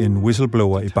kontakt til en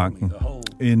whistleblower i banken.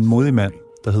 En modig mand,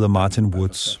 der hedder Martin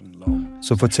Woods,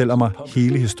 som fortæller mig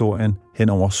hele historien hen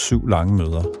over 7 lange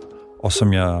møder, og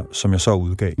som jeg så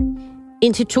udgav.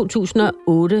 Indtil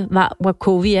 2008 var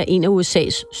Wachovia en af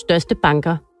USA's største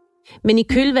banker. Men i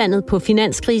kølvandet på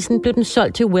finanskrisen blev den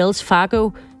solgt til Wells Fargo,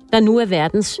 der nu er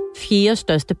verdens 4.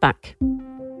 største bank.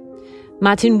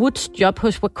 Martin Woods job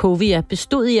hos Wachovia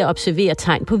bestod i at observere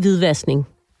tegn på hvidvaskning.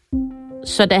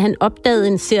 Så da han opdagede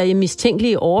en serie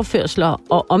mistænkelige overførsler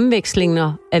og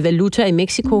omvekslinger af valuta i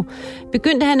Mexico,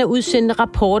 begyndte han at udsende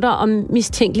rapporter om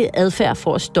mistænkelig adfærd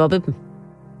for at stoppe dem.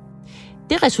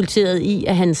 Det resulterede i,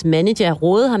 at hans manager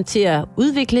rådede ham til at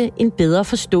udvikle en bedre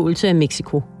forståelse af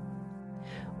Mexico.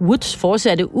 Woods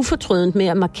fortsatte ufortrødent med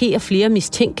at markere flere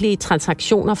mistænkelige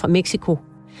transaktioner fra Mexico.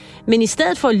 Men i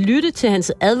stedet for at lytte til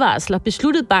hans advarsler,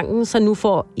 besluttede banken sig nu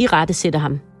for at irettesætte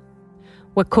ham.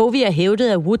 Wachovia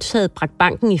hævdede, at Woods havde bragt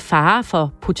banken i fare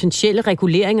for potentielle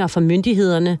reguleringer fra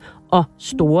myndighederne og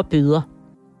store bøder.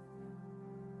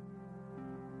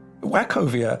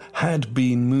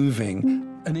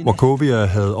 Wachovia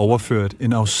havde overført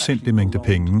en afsindig mængde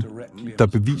penge, der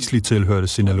bevisligt tilhørte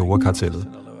Sinaloa-kartellet.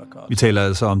 Vi taler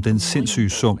altså om den sindssyge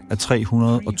sum af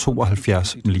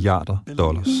 372 milliarder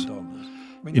dollars.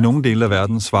 I nogle dele af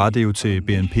verden svarer det jo til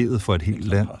BNP'et for et helt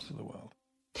land.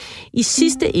 I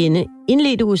sidste ende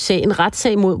indledte USA en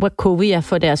retssag mod Wachovia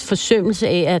for deres forsømmelse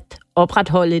af at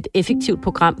opretholde et effektivt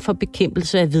program for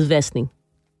bekæmpelse af hvidvaskning.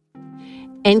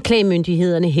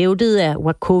 Anklagemyndighederne hævdede, at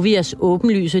Wachovias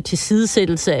åbenlyse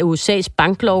tilsidesættelse af USA's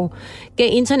banklov gav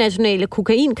internationale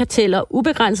kokainkarteller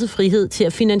ubegrænset frihed til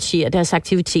at finansiere deres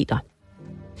aktiviteter.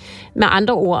 Med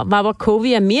andre ord var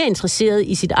Wachovia mere interesseret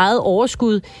i sit eget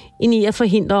overskud, end i at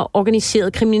forhindre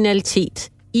organiseret kriminalitet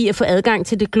i at få adgang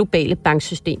til det globale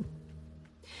banksystem.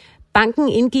 Banken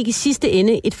indgik i sidste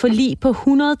ende et forlig på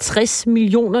 $160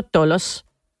 millioner,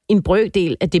 en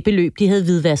brøkdel af det beløb, de havde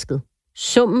hvidvasket.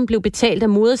 Summen blev betalt af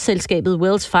moderselskabet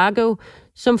Wells Fargo,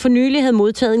 som for nylig havde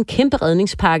modtaget en kæmpe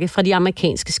redningspakke fra de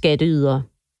amerikanske skatteydere.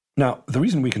 Now, the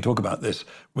reason we can talk about this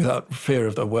without fear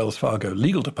of the Wells Fargo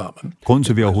legal department. Grunden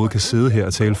til, at vi overhovedet kan sidde her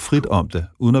og tale frit om det,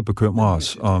 uden at bekymre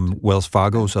os om Wells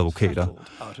Fargos advokater,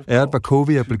 er, at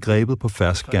Wachovia blev grebet på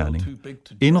fersk gerning,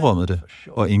 indrømmede det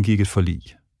og indgik et forlig.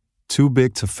 Too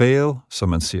big to fail, som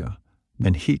man siger,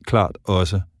 men helt klart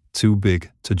også too big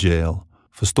to jail,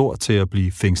 for stor til at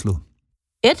blive fængslet.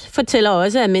 Ed fortæller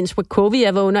også, at mens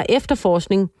Wachovia var under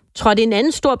efterforskning, trådte en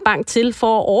anden stor bank til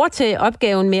for at overtage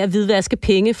opgaven med at hvidvaske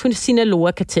penge for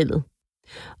Sinaloa-kartellet.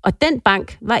 Og den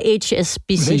bank var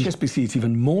HSBC. HSBC is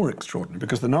even more extraordinary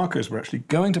because the narcos were actually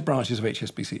going to branches of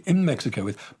HSBC in Mexico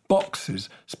with boxes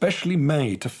specially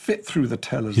made to fit through the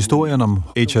tellers. Historien om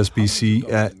HSBC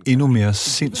er endnu mere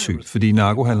sindssygt, fordi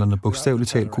narkohandlerne bogstaveligt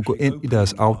talt kunne gå ind i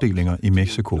deres afdelinger i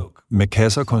Mexico med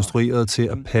kasser konstrueret til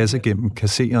at passe gennem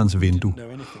kassererens vindue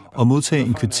og modtage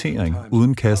en kvittering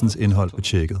uden kassens indhold på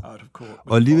tjekket.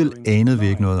 Og alligevel anede vi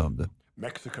ikke noget om det.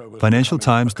 Financial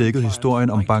Times dækkede historien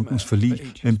om bankens forlig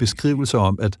med en beskrivelse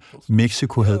om, at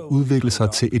Mexico havde udviklet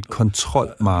sig til et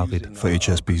kontrolmareridt for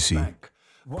HSBC.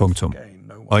 Punktum.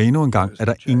 Og endnu en gang er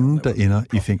der ingen, der ender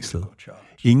i fængslet.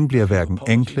 Ingen bliver hverken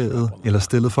anklaget eller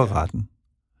stillet for retten.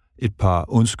 Et par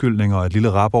undskyldninger og et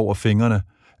lille rap over fingrene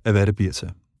er, hvad det bliver til.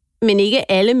 Men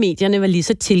ikke alle medierne var lige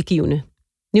så tilgivende.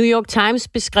 New York Times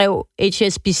beskrev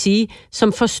HSBC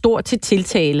som for stor til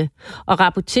tiltale, og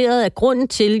rapporterede, at grunden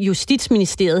til, at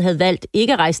Justitsministeriet havde valgt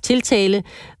ikke at rejse tiltale,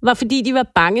 var fordi de var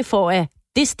bange for at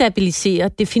destabilisere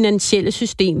det finansielle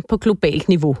system på globalt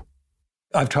niveau.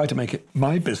 I've tried to make it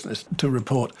my business to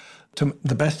report to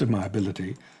the best of my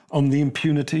ability on the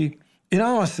impunity in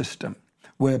our system.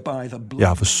 Jeg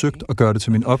har forsøgt at gøre det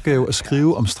til min opgave at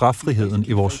skrive om straffriheden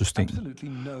i vores system,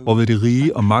 hvorved de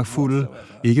rige og magtfulde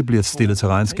ikke bliver stillet til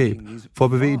regnskab for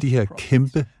at bevæge de her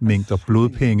kæmpe mængder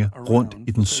blodpenge rundt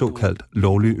i den såkaldt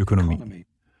lovlige økonomi.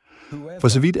 For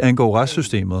så vidt angår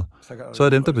retssystemet, så er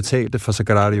dem, der betalte for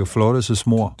Sagrario Flores'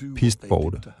 mor,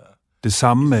 pistborte. Det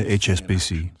samme med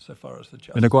HSBC.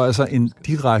 Men der går altså en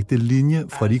direkte linje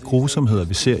fra de grusomheder,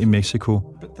 vi ser i Mexico,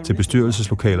 til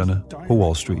bestyrelseslokalerne på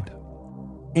Wall Street.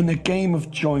 In a game of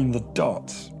join the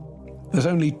dots, there's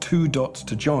only 2 dots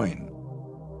to join.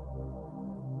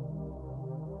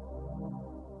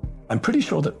 I'm pretty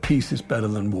sure that peace is better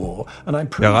than war, and I'm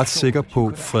pretty Jeg er ret sikker på,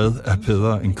 at fred er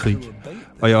bedre end krig.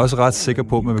 Og jeg er også ret sikker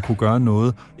på, at man vil kunne gøre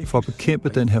noget for at bekæmpe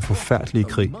den her forfærdelige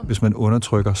krig, hvis man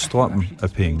undertrykker strømmen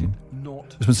af penge.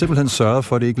 Hvis man simpelthen sørger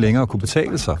for, at det ikke længere kunne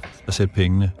betale sig at sætte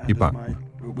pengene i banken.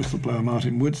 Whistleblower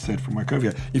Martin Wood said from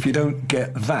Wachovia, if you don't get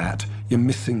that, you're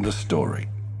missing the story.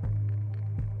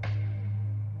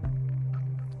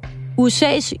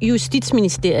 USA's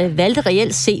justitsministerie valgte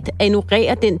reelt set at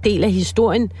ignorere den del af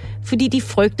historien, fordi de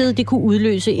frygtede, det kunne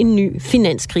udløse en ny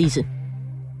finanskrise.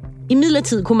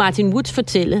 Imidlertid kunne Martin Woods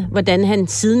fortælle, hvordan han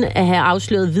siden at have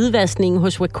afsløret hvidvaskningen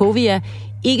hos Wachovia,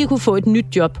 ikke kunne få et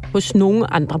nyt job hos nogen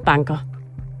andre banker.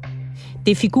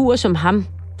 Det er figurer som ham,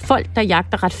 folk der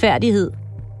jagter retfærdighed,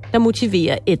 der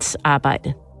motiverer Eds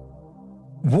arbejde.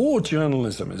 War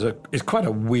journalism is quite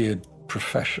a weird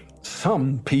profession.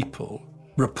 Some people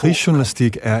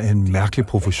Krigsjournalistik er en mærkelig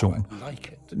profession.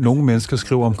 Nogle mennesker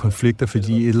skriver om konflikter,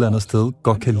 fordi de et eller andet sted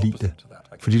godt kan lide det.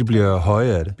 Fordi de bliver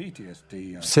høje af det.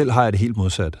 Selv har jeg det helt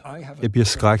modsat. Jeg bliver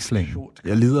skrækslingen.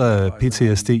 Jeg lider af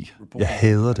PTSD. Jeg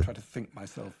hader det.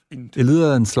 Jeg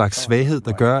lider af en slags svaghed,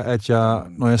 der gør, at jeg,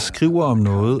 når jeg skriver om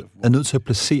noget, er nødt til at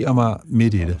placere mig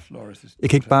midt i det. Jeg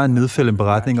kan ikke bare nedfælde en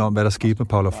beretning om, hvad der skete med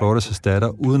Paula Flores' datter,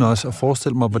 uden også at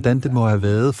forestille mig, hvordan det må have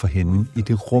været for hende i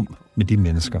det rum med de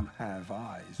mennesker.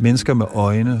 Mennesker med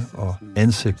øjne og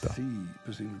ansigter.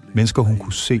 Mennesker, hun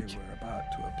kunne se.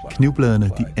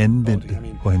 Knivbladene, de anvendte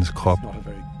på hendes krop.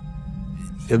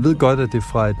 Jeg ved godt, at det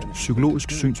fra et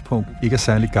psykologisk synspunkt ikke er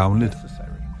særlig gavnligt,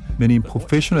 men i en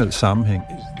professionel sammenhæng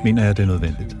mener jeg, at det er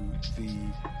nødvendigt.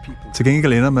 Til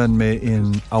gengæld ender man med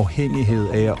en afhængighed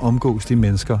af at omgås de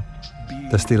mennesker,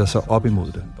 der stiller sig op imod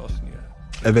det.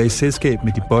 At være i selskab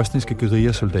med de bosniske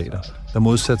guerillasoldater, der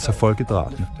modsatte sig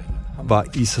folkedrabene, var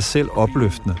i sig selv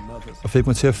opløftende og fik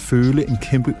mig til at føle en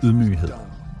kæmpe ydmyghed.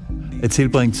 At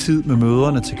tilbringe tid med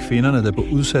mødrene til kvinderne, der blev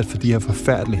udsat for de her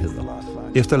forfærdeligheder,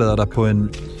 efterlader dig på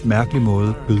en mærkelig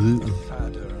måde beriget.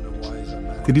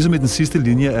 Det er ligesom i den sidste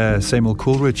linje af Samuel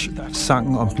Coleridge,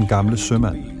 sangen om den gamle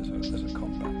sømand.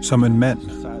 Som en mand,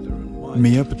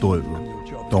 mere bedrøvet,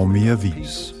 dog mere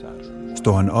vis,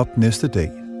 står han op næste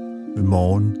dag ved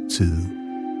morgentide.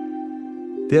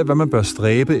 Det er, hvad man bør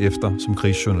stræbe efter som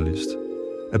krigsjournalist.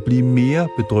 At blive mere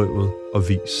bedrøvet og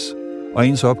vis. Og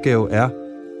ens opgave er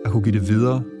at kunne give det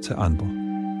videre til andre.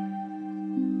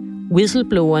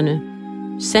 Whistleblowerne,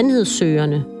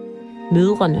 sandhedssøgerne,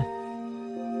 mødrene.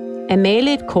 At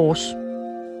male et kors.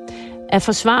 At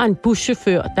forsvare en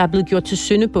buschauffør, der er blevet gjort til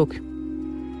syndebuk.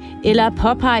 Eller at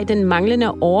påpege den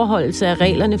manglende overholdelse af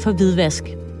reglerne for hvidvask.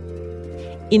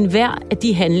 En hver af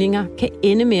de handlinger kan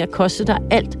ende med at koste dig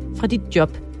alt fra dit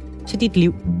job til dit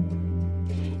liv.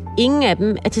 Ingen af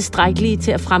dem er tilstrækkelige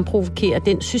til at fremprovokere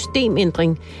den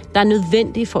systemændring, der er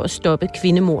nødvendig for at stoppe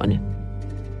kvindemordene.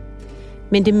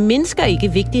 Men det mindsker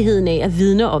ikke vigtigheden af at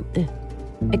vidne om det.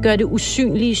 At gøre det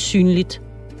usynlige synligt.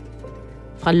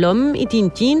 Fra lommen i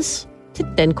dine jeans til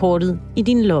dankortet i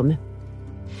din lomme.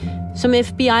 Som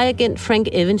FBI-agent Frank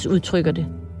Evans udtrykker det.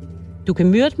 Du kan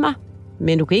myrde mig,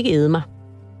 men du kan ikke æde mig.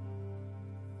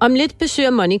 Om lidt besøger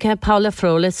Monica Paula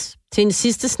Froles til en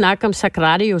sidste snak om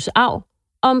Sagrarios arv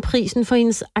og om prisen for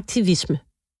hendes aktivisme.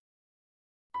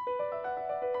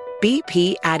 BP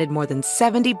added more than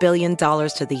 $70 billion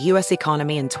to the U.S.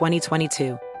 economy in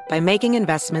 2022 by making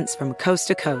investments from coast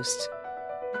to coast.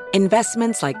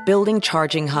 Investments like building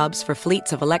charging hubs for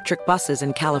fleets of electric buses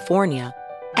in California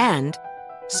and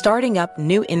starting up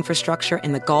new infrastructure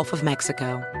in the Gulf of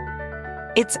Mexico.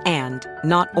 It's and,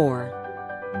 not or.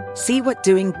 See what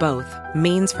doing both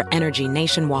means for energy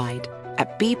nationwide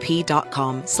at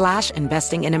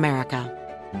bp.com/investing in America.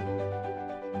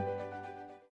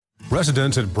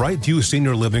 Residents at Brightview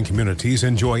Senior Living Communities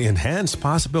enjoy enhanced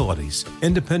possibilities,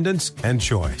 independence, and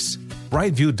choice.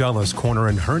 Brightview Dulles Corner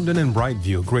in Herndon and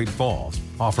Brightview, Great Falls,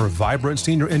 offer vibrant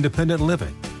senior independent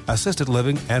living, assisted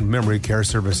living, and memory care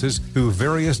services through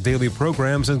various daily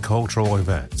programs and cultural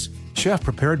events.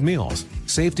 Chef-prepared meals,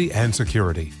 safety and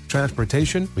security,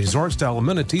 transportation, resort-style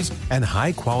amenities, and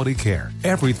high-quality care.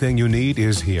 Everything you need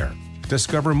is here.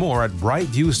 Discover more at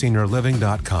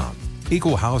brightviewseniorliving.com.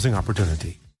 Equal housing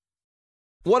opportunity.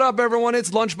 What up, everyone? It's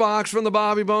Lunchbox from the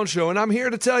Bobby Bones Show, and I'm here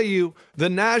to tell you the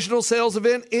national sales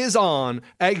event is on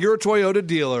at your Toyota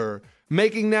dealer,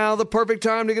 making now the perfect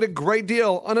time to get a great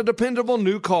deal on a dependable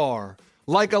new car.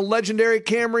 Like a legendary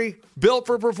Camry, built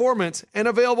for performance and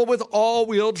available with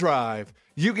all-wheel drive.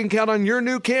 You can count on your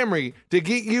new Camry to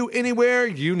get you anywhere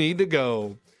you need to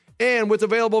go. And with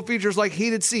available features like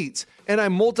heated seats and a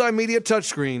multimedia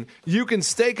touchscreen, you can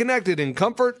stay connected in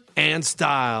comfort and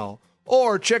style.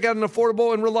 Or check out an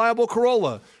affordable and reliable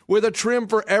Corolla with a trim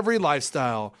for every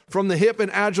lifestyle. From the hip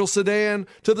and agile sedan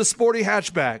to the sporty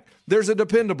hatchback, there's a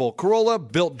dependable Corolla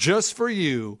built just for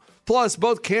you. Plus,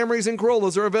 both Camrys and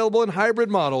Corollas are available in hybrid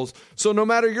models, so no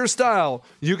matter your style,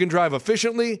 you can drive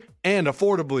efficiently and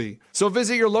affordably. So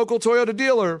visit your local Toyota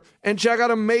dealer and check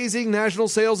out amazing national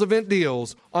sales event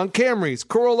deals on Camrys,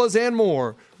 Corollas, and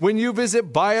more when you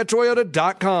visit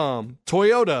buyatoyota.com.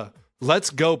 Toyota,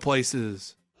 let's go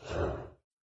places.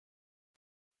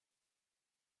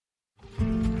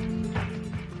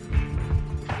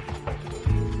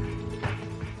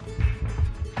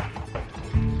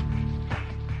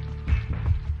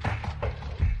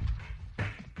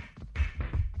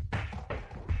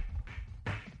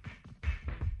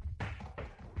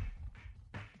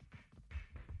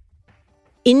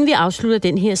 Inden vi afslutter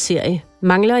den her serie,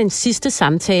 mangler en sidste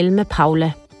samtale med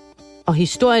Paula. Og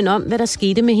historien om, hvad der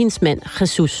skete med hendes mand,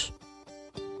 Jesus.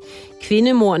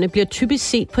 Kvindemordene bliver typisk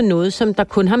set på noget, som der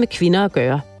kun har med kvinder at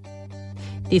gøre.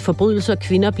 Det er forbrydelser,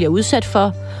 kvinder bliver udsat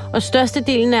for, og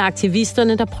størstedelen af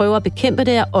aktivisterne, der prøver at bekæmpe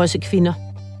det, er også kvinder.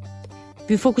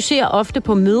 Vi fokuserer ofte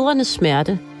på mødrenes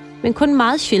smerte, men kun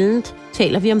meget sjældent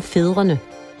taler vi om fædrene.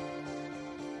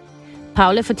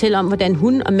 Paula fortæller om, hvordan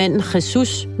hun og manden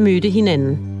Jesus mødte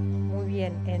hinanden. Muy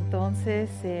bien, entonces,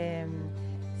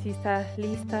 si estás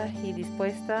lista y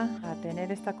dispuesta a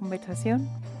tener esta conversación.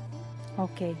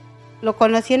 Okay. Lo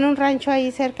conocí en un rancho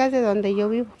ahí cerca de donde yo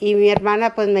vivo. Y mi hermana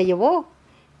pues me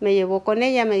llevó con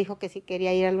ella, me dijo que si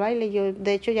quería ir al baile. Yo,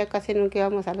 de hecho, ya casi nunca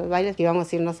íbamos a los bailes,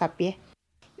 íbamos a irnos a pie.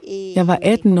 Jeg var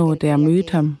 18 år, da jeg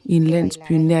mødte ham i en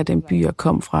landsby nær den by, jeg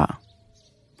kom fra.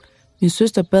 Min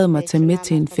søster bad mig tage med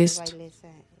til en fest,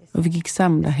 og vi gik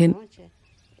sammen derhen.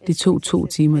 Det tog 2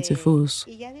 timer til fods.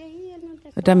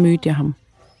 Og der mødte jeg ham.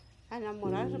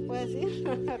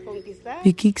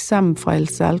 Vi gik sammen fra El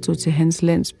Salto til hans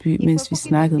landsby, mens vi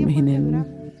snakkede med hinanden.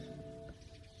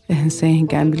 Han sagde, at han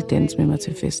gerne ville danse med mig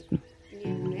til festen.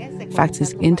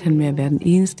 Faktisk endte han med at være den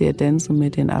eneste, jeg dansede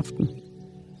med den aften.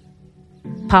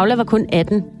 Paula var kun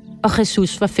 18, og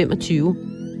Jesus var 25.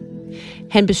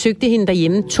 Han besøgte hende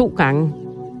derhjemme 2 gange,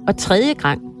 og 3.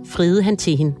 gang friede han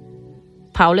til hende.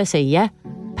 Paula sagde ja,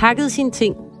 pakkede sine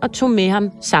ting og tog med ham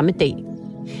samme dag.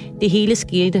 Det hele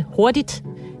skete hurtigt,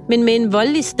 men med en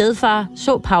voldelig stedfar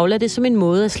så Paula det som en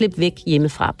måde at slippe væk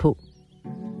hjemmefra på.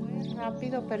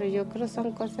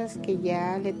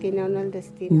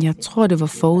 Jeg tror, det var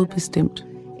forudbestemt.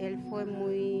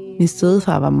 Min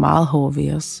stedfar var meget hård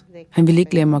ved os. Han ville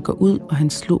ikke lade mig gå ud, og han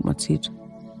slog mig tit.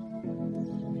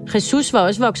 Jesus var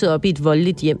også vokset op i et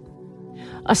voldeligt hjem.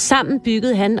 Og sammen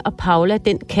byggede han og Paula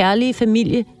den kærlige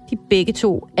familie, de begge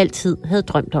to altid havde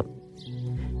drømt om.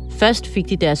 Først fik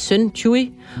de deres søn,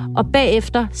 Chuy, og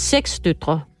bagefter 6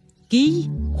 døtre. Guy,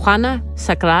 Juana,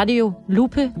 Sagrario,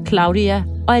 Lupe, Claudia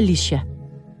og Alicia.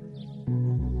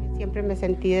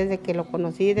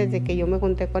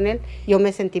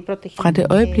 Fra det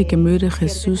øjeblik, jeg mødte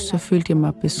Jesus, så følte jeg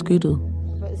mig beskyttet.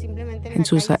 Han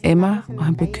tog sig af mig, og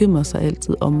han bekymrede sig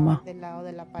altid om mig.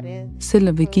 Selv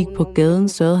når vi gik på gaden,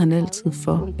 sørgede han altid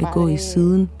for at gå i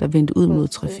siden, der vendte ud mod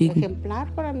trafikken.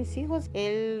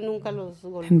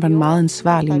 Han var en meget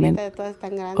ansvarlig mand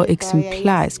og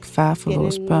eksemplarisk far for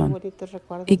vores børn.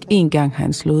 Ikke engang har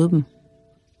han slået dem.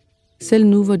 Selv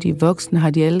nu, hvor de er voksne, har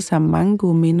de alle sammen mange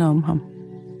gode minder om ham.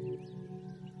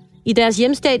 I deres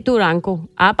hjemstat Durango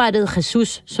arbejdede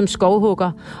Jesus som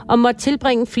skovhugger og måtte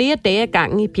tilbringe flere dage ad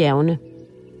gangen i bjergene.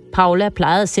 Paula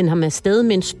plejede at sende ham afsted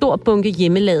med en stor bunke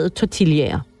hjemmelavede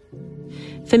tortillaer.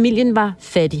 Familien var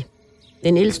fattig.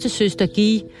 Den ældste søster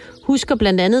Guy husker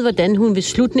blandt andet, hvordan hun ved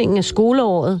slutningen af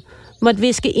skoleåret måtte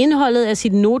viske indholdet af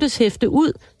sit noteshæfte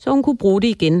ud, så hun kunne bruge det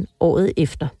igen året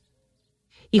efter.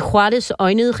 I Juárez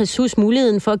øjnede Jesus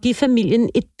muligheden for at give familien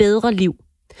et bedre liv,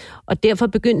 og derfor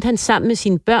begyndte han sammen med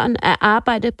sine børn at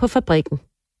arbejde på fabrikken.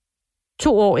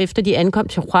 2 år efter de ankom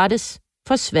til Juárez,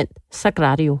 forsvandt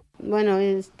Sagrario.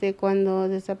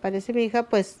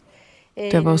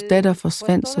 Da vores datter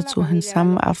forsvandt, så tog han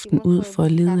samme aften ud for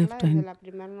at lede efter hende,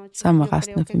 sammen med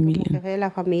resten af familien.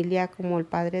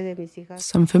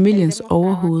 Som familiens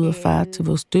overhoved og far til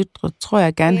vores døtre, tror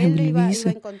jeg gerne, han ville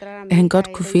vise, at han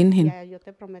godt kunne finde hende.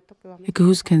 Jeg kan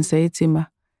huske, han sagde til mig,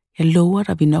 jeg lover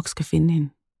dig, at vi nok skal finde hende.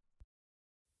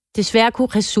 Desværre kunne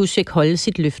Jesus ikke holde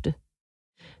sit løfte.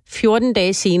 14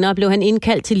 dage senere blev han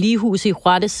indkaldt til ligehuset i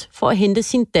Juárez for at hente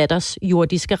sin datters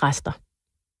jordiske rester.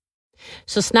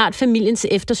 Så snart familiens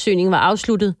eftersøgning var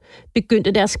afsluttet,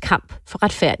 begyndte deres kamp for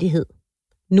retfærdighed.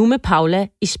 Nu med Paula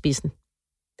i spidsen.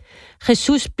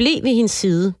 Jesus blev ved hendes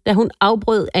side, da hun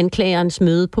afbrød anklagerens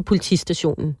møde på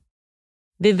politistationen.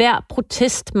 Ved hver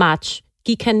protestmarch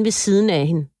gik han ved siden af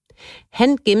hende.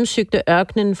 Han gennemsøgte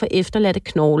ørkenen for efterladte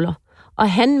knogler,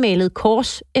 og han malede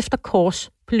kors efter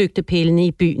kors på lygtepælene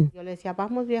i byen.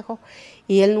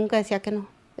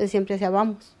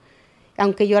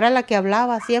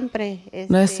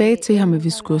 Når jeg sagde til ham, at vi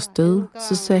skulle afsted,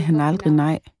 så sagde han aldrig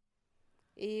nej.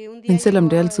 Men selvom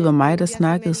det altid var mig, der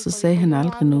snakkede, så sagde han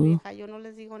aldrig noget.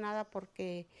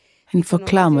 Han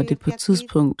forklarede mig det på et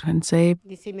tidspunkt. Han sagde,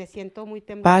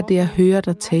 bare det at høre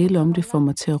dig tale om det får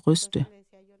mig til at ryste.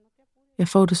 Jeg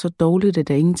får det så dårligt, at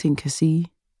jeg ingenting kan sige.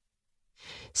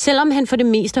 Selvom han for det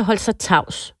meste holdt sig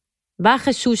tavs, var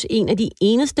Jesus en af de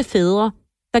eneste fædre,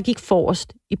 der gik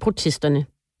forrest i protesterne.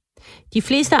 De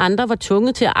fleste andre var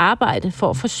tvunget til at arbejde for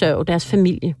at forsørge deres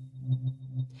familie.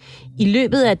 I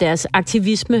løbet af deres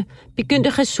aktivisme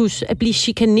begyndte Jesus at blive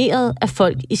chikaneret af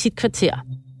folk i sit kvarter.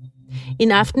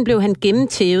 En aften blev han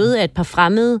gennemtævet af et par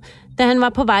fremmede, da han var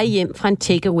på vej hjem fra en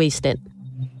takeaway-stand.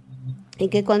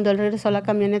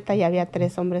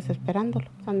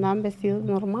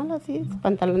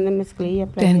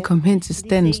 Da han kom hen til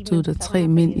standen, stod der 3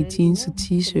 mænd i jeans og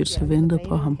t-shirts og ventede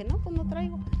på ham.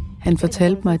 Han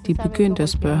fortalte mig, at de begyndte at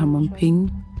spørge ham om penge,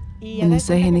 men han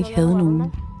sagde, at han ikke havde nogen.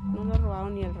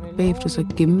 Bagefter så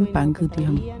gennembankede de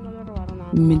ham,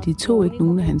 men de tog ikke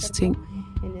nogen af hans ting.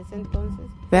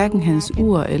 Hverken hans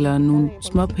ur eller nogle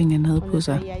småpenge, han havde på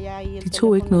sig. De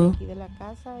tog ikke noget.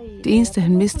 Det eneste,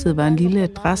 han mistede, var en lille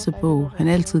adressebog, han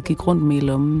altid gik rundt med i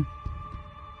lommen.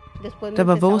 Der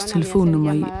var vores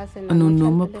telefonnummer i, og nogle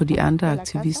numre på de andre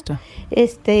aktivister.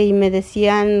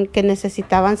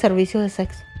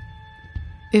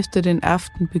 Efter den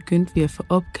aften begyndte vi at få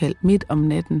opkald midt om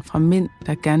natten fra mænd,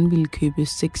 der gerne ville købe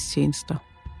sextjenester.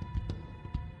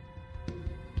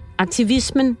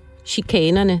 Aktivismen,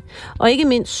 chikanerne og ikke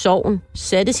mindst sorgen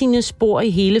satte sine spor i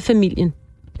hele familien.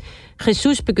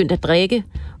 Jesus begyndte at drikke,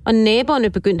 og naboerne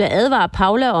begyndte at advare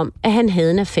Paula om, at han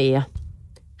havde en affære.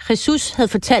 Jesus havde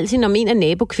fortalt hende om en af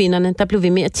nabokvinderne, der blev ved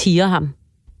med at tirre ham.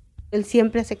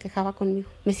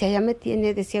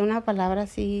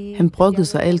 Han brokkede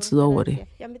sig altid over det.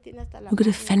 Nu kan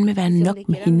det fandme være nok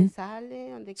med hende.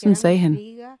 Sådan sagde han.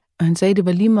 Og han sagde, det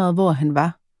var lige meget, hvor han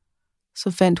var.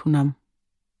 Så fandt hun ham.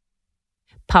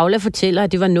 Paula fortæller,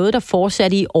 at det var noget, der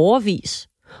fortsatte i årevis,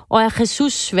 og at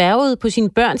Jesus sværgede på sine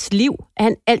børns liv, at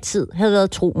han altid havde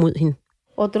været tro mod hende.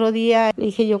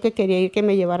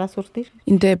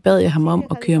 En dag bad jeg ham om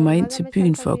at køre mig ind til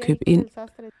byen for at købe ind.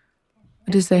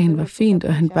 Og det sagde han var fint,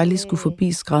 og han bare lige skulle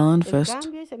forbi skrædderen først.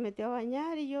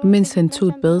 Og mens han tog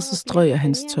et bad, så strøg jeg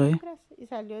hans tøj.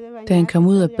 Da han kom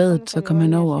ud af badet, så kom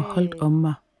han over og holdt om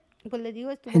mig.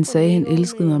 Han sagde, at han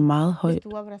elskede mig meget højt,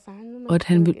 og at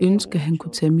han ville ønske, at han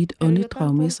kunne tage mit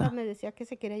åndedrag med sig.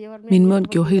 Min mund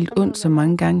gjorde helt ondt, så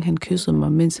mange gange han kyssede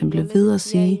mig, mens han blev ved at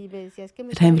sige,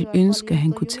 at han ville ønske, at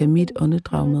han kunne tage mit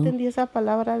åndedrag med.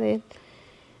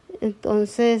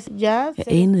 Jeg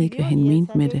anede ikke, hvad han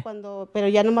mente med det.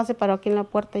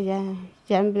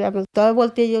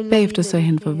 Bagefter sagde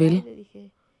han farvel.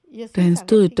 Da han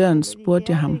stod i døren,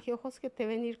 spurgte jeg ham,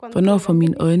 hvornår får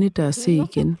mine øjne der at se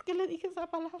igen?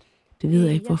 Det ved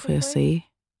jeg ikke, hvorfor jeg sagde.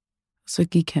 Så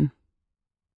gik han.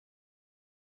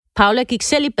 Paula gik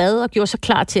selv i bad og gjorde sig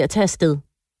klar til at tage afsted.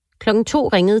 2:00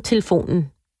 ringede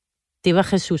telefonen. Det var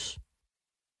Jesus.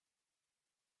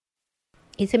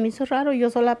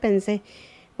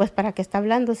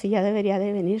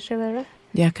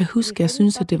 Jeg kan huske, at jeg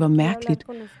synes, at det var mærkeligt,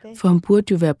 for han burde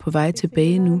jo være på vej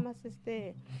tilbage nu.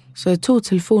 Så jeg tog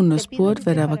telefonen og spurgte,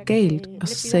 hvad der var galt, og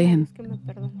så sagde han,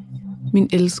 min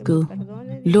elskede,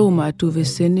 lov mig, at du vil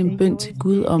sende en bøn til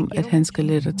Gud om, at han skal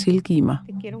lade dig tilgive mig.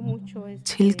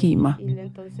 Tilgive mig.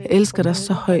 Jeg elsker dig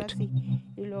så højt,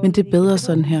 men det er bedre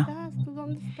sådan her.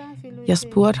 Jeg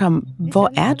spurgte ham,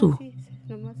 hvor er du?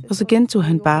 Og så gentog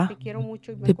han bare,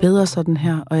 det er bedre sådan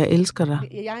her, og jeg elsker dig.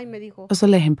 Og så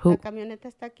lagde han på.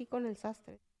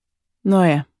 Nå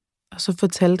ja, og så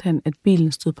fortalte han, at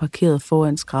bilen stod parkeret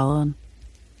foran skrædderen.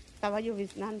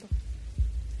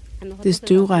 Det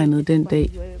støvregnede den dag.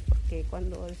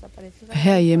 Og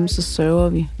herhjemme så sørger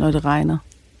vi, når det regner.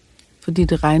 Fordi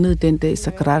det regnede den dag, så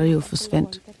Sagrario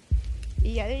forsvandt.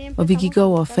 Og vi gik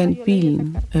over og fandt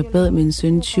bilen, og jeg bad min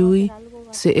søn Chewy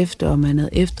se efter, om han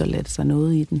havde efterladt sig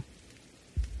noget i den.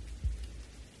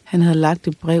 Han havde lagt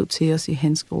et brev til os i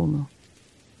handskerummet.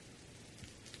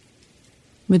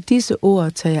 Med disse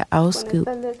ord tager jeg afsked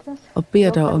og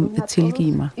beder dig om at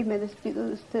tilgive mig.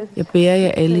 Jeg bærer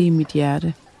jer alle i mit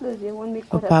hjerte.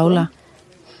 Og Paula,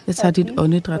 jeg tager dit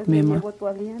åndedræt med mig.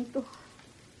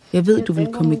 Jeg ved, du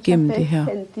vil komme igennem det her.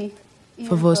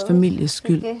 For vores families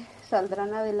skyld.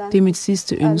 Det er mit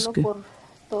sidste ønske.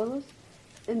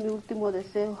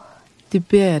 Det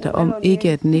beder jeg dig om ikke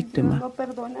at nægte mig.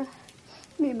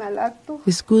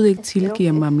 Hvis Gud ikke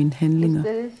tilgiver mig mine handlinger,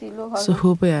 så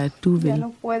håber jeg, at du vil.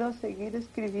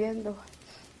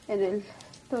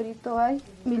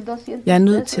 Jeg er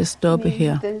nødt til at stoppe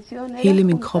her. Hele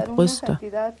min krop ryster.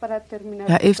 Jeg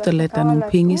har efterladt dig nogle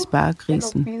penge i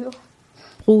sparegrisen.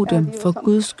 Brug dem for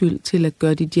Guds skyld til at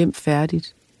gøre dit hjem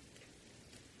færdigt.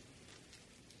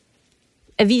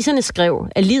 Aviserne skrev,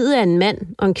 at liget af en mand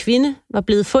og en kvinde var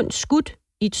blevet fundet skudt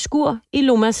i et skur i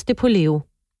Lomas de Poleo.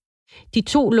 De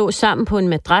to lå sammen på en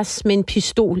madras med en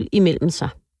pistol imellem sig.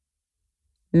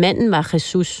 Manden var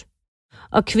Jesus,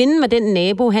 og kvinden var den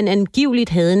nabo, han angiveligt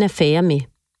havde en affære med.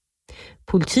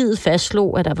 Politiet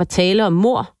fastslog, at der var tale om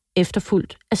mord,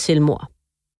 efterfulgt af selvmord.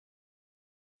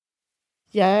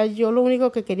 Det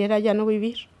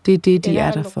er det, de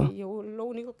er der for.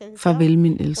 Farvel,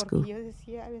 min elskede.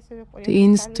 Det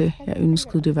eneste, jeg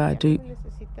ønskede, det var at dø.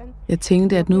 Jeg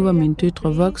tænkte, at nu var mine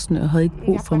døtre voksne og havde ikke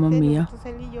brug for mig mere.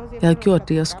 Jeg havde gjort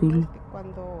det, jeg skulle.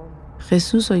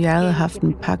 Jesus og jeg havde haft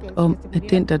en pagt om, at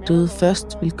den, der døde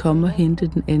først, ville komme og hente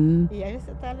den anden.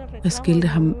 Jeg skilte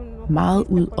ham meget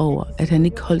ud over, at han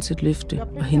ikke holdt sit løfte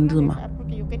og hentede mig.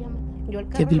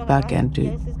 Jeg ville bare gerne dø.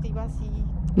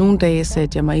 Nogle dage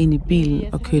satte jeg mig ind i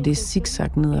bilen og kørte i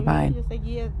zigzag ned ad vejen.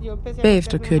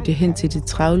 Bagefter kørte jeg hen til de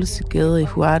travleste gader i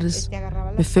Juarez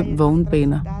med 5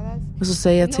 vognbaner. Og så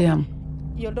sagde jeg til ham,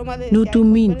 nu er du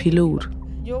min pilot.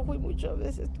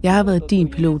 Jeg har været din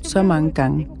pilot så mange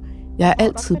gange. Jeg er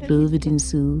altid blevet ved din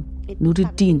side. Nu er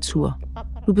det din tur.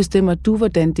 Nu bestemmer du,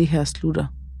 hvordan det her slutter.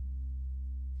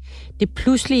 Det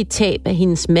pludselige tab af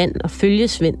hendes mand og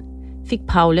følgesvend fik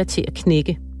Paula til at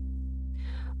knække.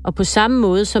 Og på samme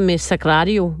måde som med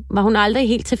Sagrario, var hun aldrig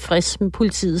helt tilfreds med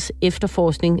politiets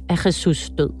efterforskning af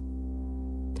Jesus' død.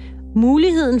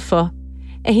 Muligheden for,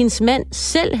 at hendes mand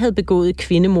selv havde begået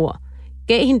kvindemord,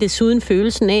 gav hende desuden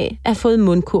følelsen af at have fået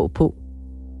mundkurv på.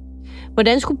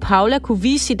 Hvordan skulle Paula kunne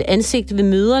vise sit ansigt ved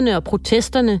møderne og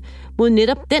protesterne mod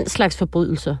netop den slags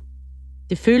forbrydelser?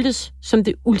 Det føltes som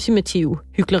det ultimative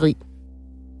hykleri.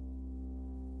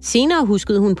 Senere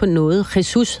huskede hun på noget,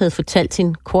 Jesus havde fortalt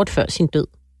hende kort før sin død.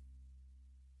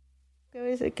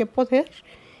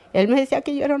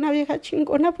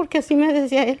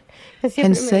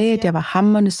 Han sagde, at jeg var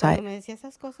hamrende sej,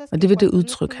 og det var det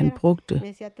udtryk, han brugte.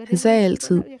 Han sagde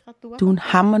altid, du er en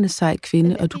hamrende sej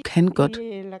kvinde, og du kan godt.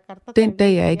 Den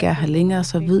dag, jeg ikke er her længere,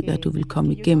 så ved jeg, at du vil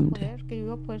komme igennem det.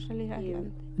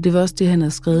 Og det var også det, han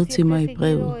havde skrevet til mig i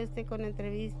brevet.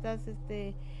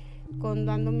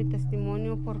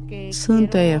 Siden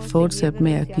da jeg fortsat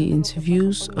med at give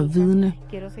interviews og vidne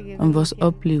om vores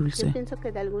oplevelse,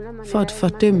 for at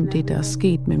fordømme det, der er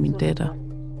sket med min datter.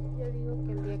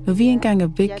 Når vi engang er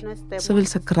væk, så vil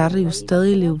Sagrario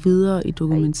stadig leve videre i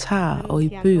dokumentarer og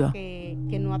i bøger.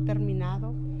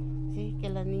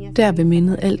 Der vil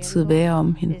mindet altid være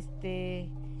om hende.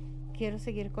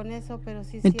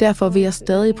 Men derfor vil jeg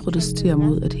stadig protestere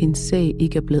mod, at hendes sag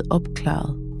ikke er blevet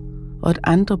opklaret, og at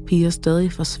andre piger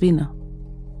stadig forsvinder.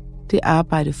 Det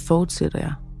arbejde fortsætter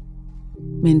jeg.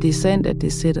 Men det er sandt, at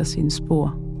det sætter sine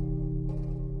spor.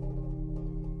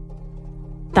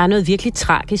 Der er noget virkelig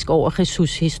tragisk over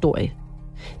Jesus' historie.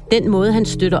 Den måde, han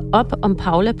støtter op om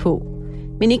Paula på,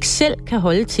 men ikke selv kan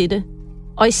holde til det,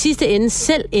 og i sidste ende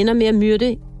selv ender med at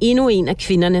myrde endnu en af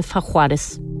kvinderne fra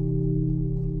Juárez.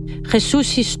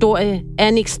 Jesus' historie er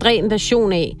en ekstrem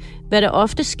version af, hvad der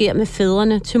ofte sker med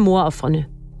fædrene til mordofrene.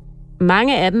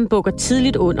 Mange af dem bukker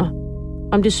tidligt under,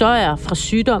 om det så er fra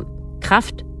sygdom,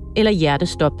 kræft eller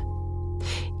hjertestop.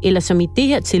 Eller som i det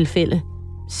her tilfælde,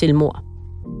 selvmord.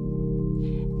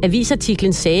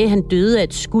 Avisartiklen sagde, at han døde af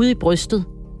et skud i brystet,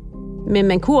 men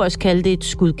man kunne også kalde det et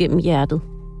skud gennem hjertet.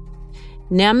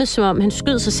 Nærmest som om han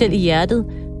skød sig selv i hjertet,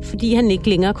 fordi han ikke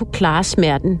længere kunne klare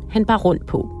smerten, han bar rundt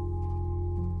på.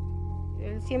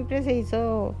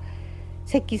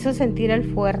 Se quiso sentir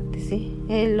el fuerte,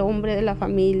 sí, el hombre de la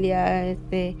familia.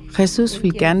 Jesus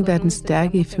ville gerne være den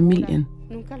stærke i familien.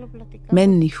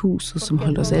 Manden i huset, som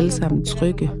holdt os alle sammen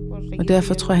trygge. Og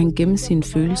derfor tror jeg, han gemte sine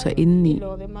følelser indeni.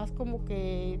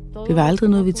 Det var aldrig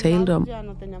noget, vi talte om.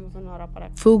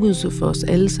 Fokuset for os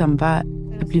alle sammen var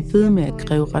at blive ved med at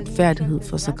kræve retfærdighed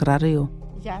for Sagrario.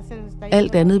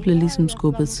 Alt andet blev ligesom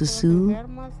skubbet til side.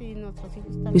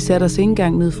 Vi satte os ikke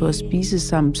engang ned for at spise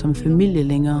sammen som familie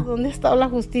længere.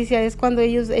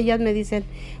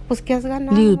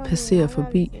 Livet passerer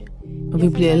forbi, og vi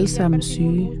bliver alle sammen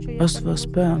syge, også vores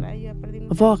børn.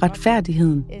 Og hvor er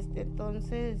retfærdigheden?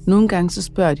 Nogle gange så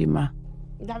spørger de mig,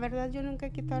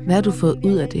 hvad har du fået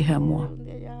ud af det her, mor?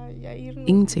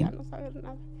 Ingenting.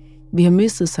 Vi har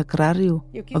mistet Sagrario,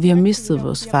 og vi har mistet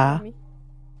vores far.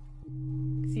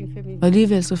 Og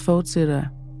alligevel så fortsætter jeg.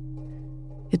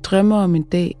 Jeg drømmer om en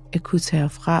dag at kunne tage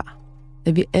herfra,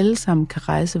 at vi alle sammen kan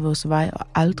rejse vores vej og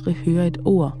aldrig høre et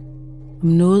ord om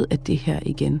noget af det her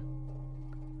igen.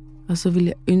 Og så vil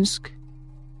jeg ønske,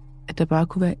 at der bare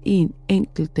kunne være en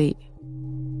enkelt dag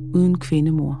uden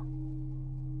kvindemor.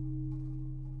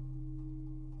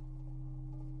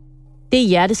 Det er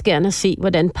hjerteskærende at se,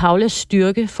 hvordan Paulas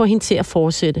styrke får hende til at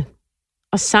fortsætte.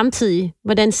 Og samtidig,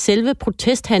 hvordan selve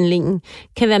protesthandlingen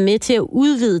kan være med til at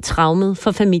udvide traumet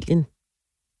for familien.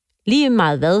 Lige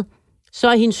meget hvad, så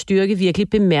er hendes styrke virkelig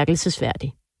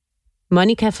bemærkelsesværdig.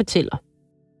 Monica fortæller.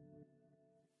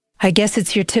 I guess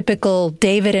it's your typical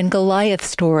David and Goliath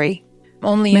story.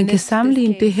 Man kan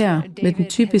sammenligne det her med den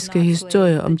typiske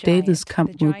historie om Davids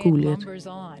kamp mod Goliat.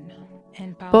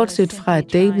 Bortset fra,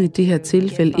 at David i det her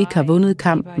tilfælde ikke har vundet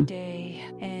kampen,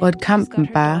 og at kampen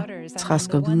bare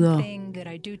træsker videre,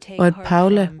 og at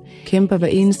Paula kæmper hver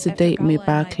eneste dag med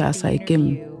bare at klare sig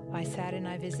igennem.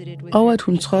 Og at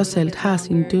hun trods alt har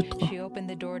sine døtre.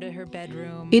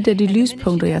 Et af de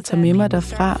lyspunkter, jeg tager med mig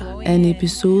derfra, er en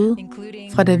episode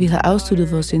fra da vi havde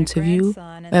afsluttet vores interview,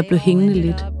 og jeg blev hængende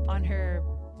lidt.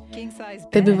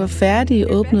 Da vi var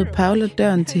færdige, åbnede Paula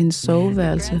døren til hendes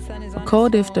soveværelse, og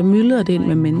kort efter myldrede det ind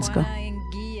med mennesker.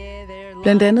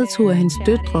 Blandt andet to af hendes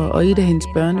døtre og et af hendes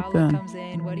børnebørn,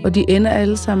 og de ender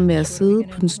alle sammen med at sidde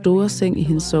på den store seng i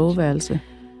hendes soveværelse.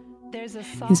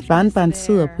 Hendes barnbarn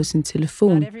sidder på sin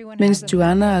telefon, mens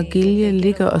Joanna og Gilje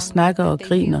ligger og snakker og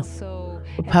griner.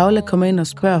 Og Paula kommer ind og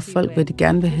spørger folk, hvad de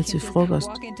gerne vil have til frokost.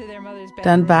 Der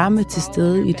er en varme til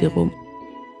stede i det rum.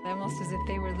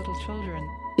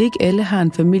 Ikke alle har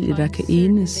en familie, der kan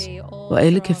enes, hvor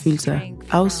alle kan føle sig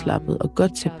afslappet og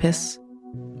godt tilpas,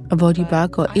 og hvor de bare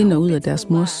går ind og ud af deres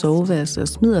mors soveværelse og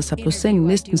smider sig på sengen,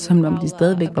 næsten som om de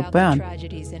stadigvæk var børn.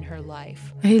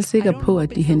 Jeg er helt sikker på,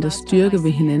 at de henter styrke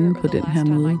ved hinanden på den her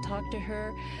måde.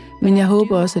 Men jeg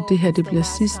håber også, at det her det bliver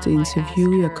sidste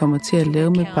interview, jeg kommer til at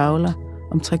lave med Paula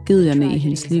om tragedierne i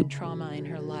hendes liv.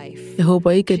 Jeg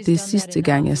håber ikke, at det er sidste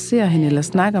gang, jeg ser hende eller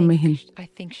snakker med hende.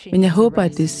 Men jeg håber,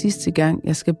 at det er sidste gang,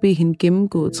 jeg skal bede hende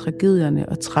gennemgå tragedierne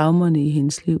og traumerne i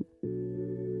hendes liv.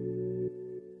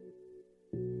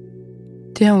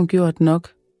 Det har hun gjort nok,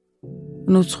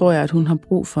 og nu tror jeg, at hun har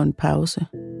brug for en pause.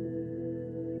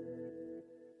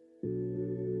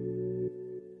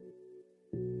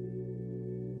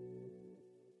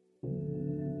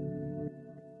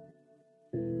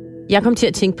 Jeg kom til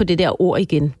at tænke på det der ord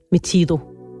igen, metido.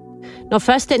 Når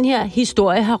først den her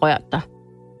historie har rørt dig,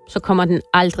 så kommer den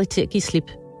aldrig til at give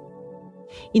slip.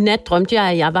 I nat drømte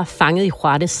jeg, at jeg var fanget i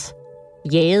Juárez,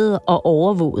 jaget og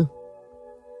overvåget.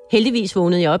 Heldigvis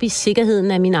vågnede jeg op i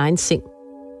sikkerheden af min egen seng.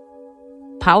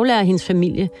 Paula og hendes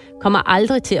familie kommer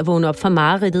aldrig til at vågne op fra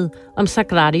mareridtet om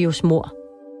Sagrarios mor.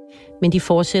 Men de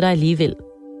fortsætter alligevel.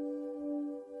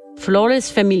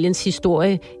 Flores-familiens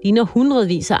historie ligner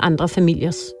hundredvis af andre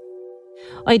familiers.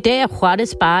 Og i dag er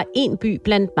Juárez bare en by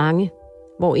blandt mange,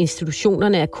 hvor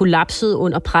institutionerne er kollapset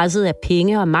under presset af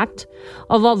penge og magt,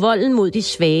 og hvor volden mod de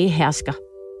svage hersker.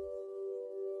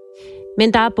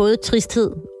 Men der er både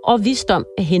tristhed og visdom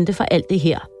at hente for alt det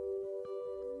her.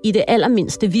 I det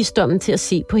allermindste visdommen til at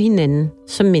se på hinanden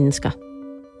som mennesker.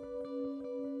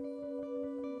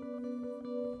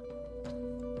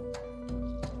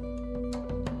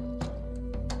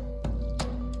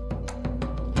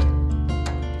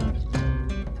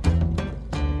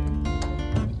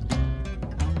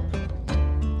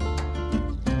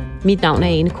 Mit navn er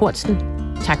Ane Kortsen.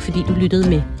 Tak fordi du lyttede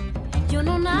med.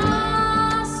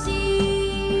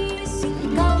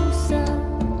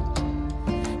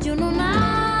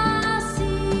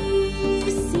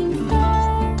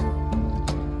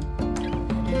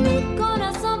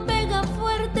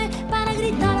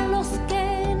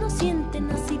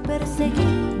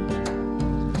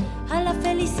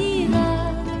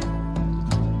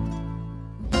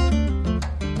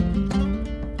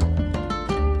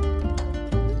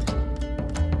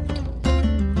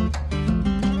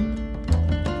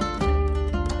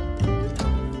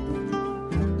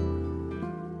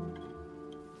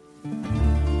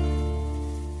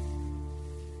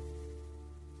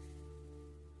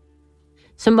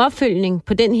 Som opfølgning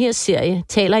på den her serie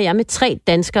taler jeg med 3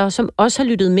 danskere, som også har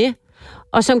lyttet med,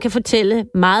 og som kan fortælle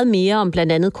meget mere om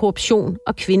blandt andet korruption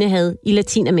og kvindehad i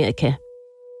Latinamerika.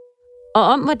 Og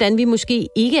om hvordan vi måske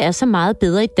ikke er så meget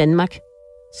bedre i Danmark,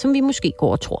 som vi måske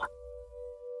går og tror.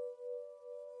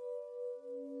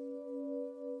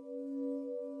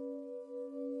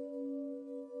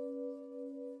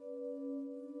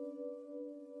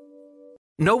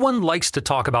 No one likes to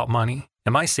talk about money.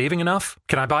 Am I saving enough?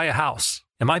 Can I buy a house?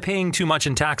 Am I paying too much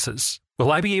in taxes?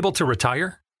 Will I be able to retire?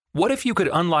 What if you could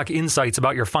unlock insights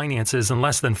about your finances in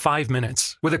less than 5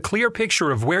 minutes with a clear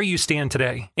picture of where you stand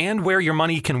today and where your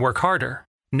money can work harder?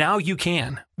 Now you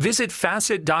can. Visit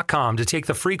Facet.com to take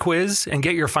the free quiz and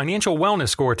get your financial wellness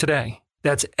score today.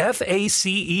 That's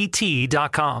FACET.com.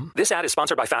 This ad is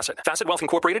sponsored by Facet. Facet Wealth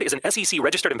Incorporated is an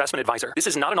SEC-registered investment advisor. This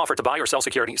is not an offer to buy or sell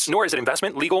securities, nor is it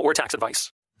investment, legal, or tax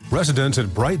advice. Residents at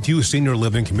Brightview Senior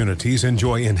Living Communities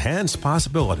enjoy enhanced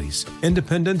possibilities,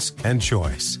 independence, and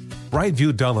choice.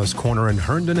 Brightview Dulles Corner in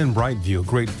Herndon and Brightview,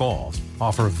 Great Falls,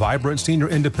 offer vibrant senior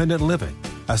independent living,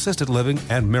 assisted living,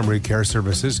 and memory care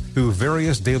services through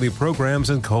various daily programs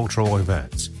and cultural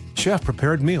events.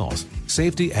 Chef-prepared meals,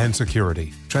 safety and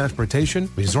security, transportation,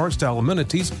 resort-style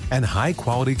amenities, and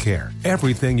high-quality care.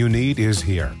 Everything you need is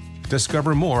here.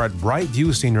 Discover more at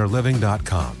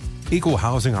brightviewseniorliving.com. Equal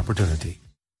housing opportunity.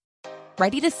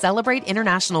 Ready to celebrate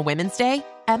International Women's Day?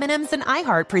 M&M's and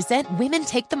iHeart present Women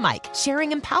Take the Mic,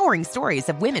 sharing empowering stories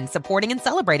of women supporting and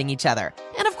celebrating each other.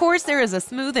 And of course, there is a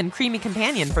smooth and creamy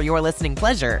companion for your listening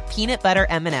pleasure, peanut butter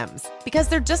M&M's. Because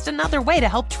they're just another way to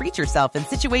help treat yourself in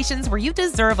situations where you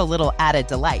deserve a little added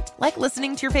delight, like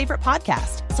listening to your favorite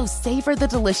podcast. So savor the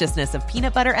deliciousness of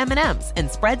peanut butter M&M's and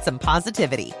spread some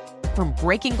positivity. From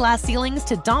breaking glass ceilings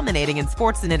to dominating in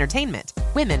sports and entertainment,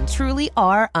 women truly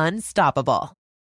are unstoppable.